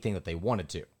anything that they wanted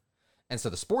to. And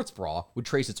so the sports bra would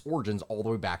trace its origins all the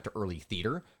way back to early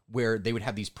theater, where they would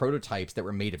have these prototypes that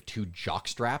were made of two jock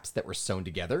straps that were sewn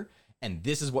together. And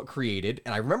this is what created,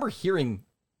 and I remember hearing,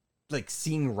 like,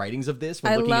 seeing writings of this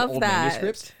when looking at old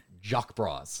manuscripts, jock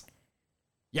bras.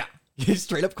 Yeah,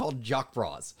 straight up called jock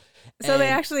bras. So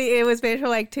it was made for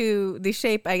like the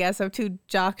shape, I guess, of two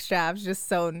jock straps just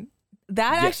sewn.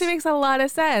 That actually makes a lot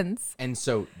of sense. And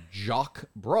so jock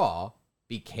bra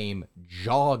became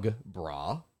jog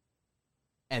bra,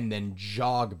 and then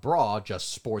jog bra,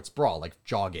 just sports bra, like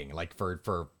jogging, like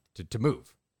to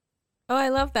move. Oh, I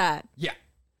love that. Yeah.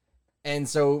 And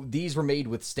so these were made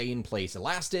with stay-in-place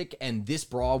elastic, and this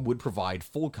bra would provide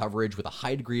full coverage with a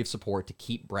high degree of support to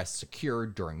keep breasts secure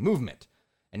during movement.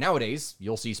 And nowadays,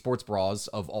 you'll see sports bras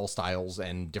of all styles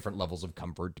and different levels of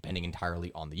comfort, depending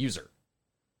entirely on the user.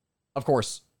 Of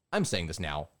course, I'm saying this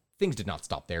now, things did not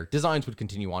stop there. Designs would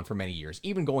continue on for many years,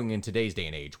 even going in today's day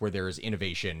and age, where there is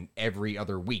innovation every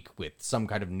other week with some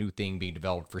kind of new thing being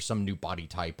developed for some new body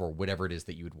type or whatever it is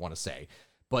that you would want to say.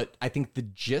 But I think the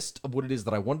gist of what it is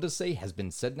that I wanted to say has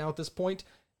been said now at this point,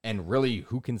 and really,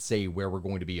 who can say where we're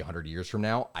going to be 100 years from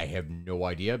now? I have no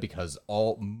idea, because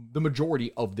the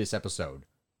majority of this episode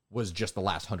was just the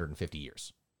last 150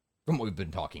 years from what we've been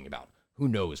talking about. Who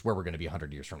knows where we're going to be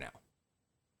 100 years from now?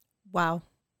 Wow.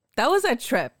 That was a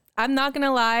trip. I'm not going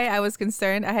to lie. I was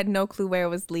concerned. I had no clue where it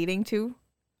was leading to.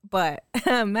 But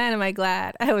man, am I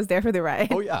glad I was there for the ride.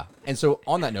 Oh, yeah. And so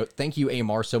on that note, thank you,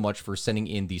 Amar, so much for sending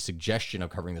in the suggestion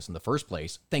of covering this in the first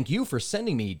place. Thank you for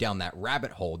sending me down that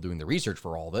rabbit hole doing the research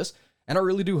for all this. And I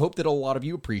really do hope that a lot of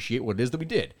you appreciate what it is that we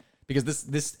did. Because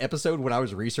this episode, when I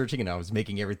was researching and I was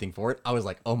making everything for it, I was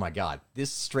like, oh my God,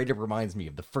 this straight up reminds me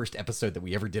of the first episode that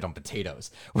we ever did on potatoes,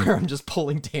 where I'm just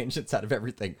pulling tangents out of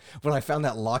everything. When I found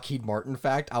that Lockheed Martin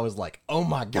fact, I was like, oh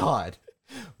my God,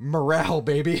 morale,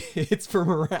 baby. It's for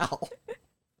morale.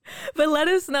 But let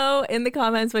us know in the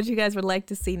comments what you guys would like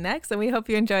to see next, and we hope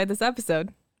you enjoyed this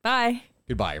episode. Bye.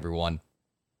 Goodbye, everyone.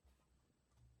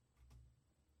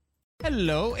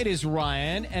 Hello, it is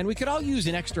Ryan, and we could all use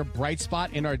an extra bright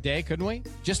spot in our day, couldn't we?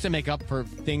 Just to make up for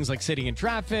things like sitting in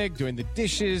traffic, doing the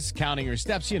dishes, counting your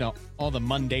steps, you know, all the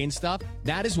mundane stuff.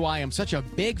 That is why I'm such a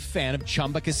big fan of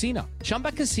Chumba Casino.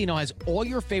 Chumba Casino has all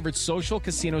your favorite social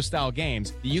casino-style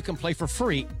games that you can play for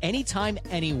free anytime,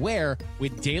 anywhere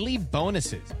with daily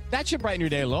bonuses. That should brighten your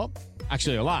day a little.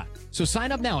 Actually, a lot. So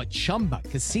sign up now at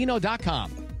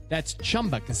ChumbaCasino.com. That's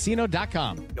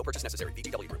ChumbaCasino.com. No purchase necessary.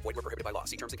 VGW Group. Void where prohibited by law.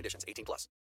 See terms and conditions. 18+.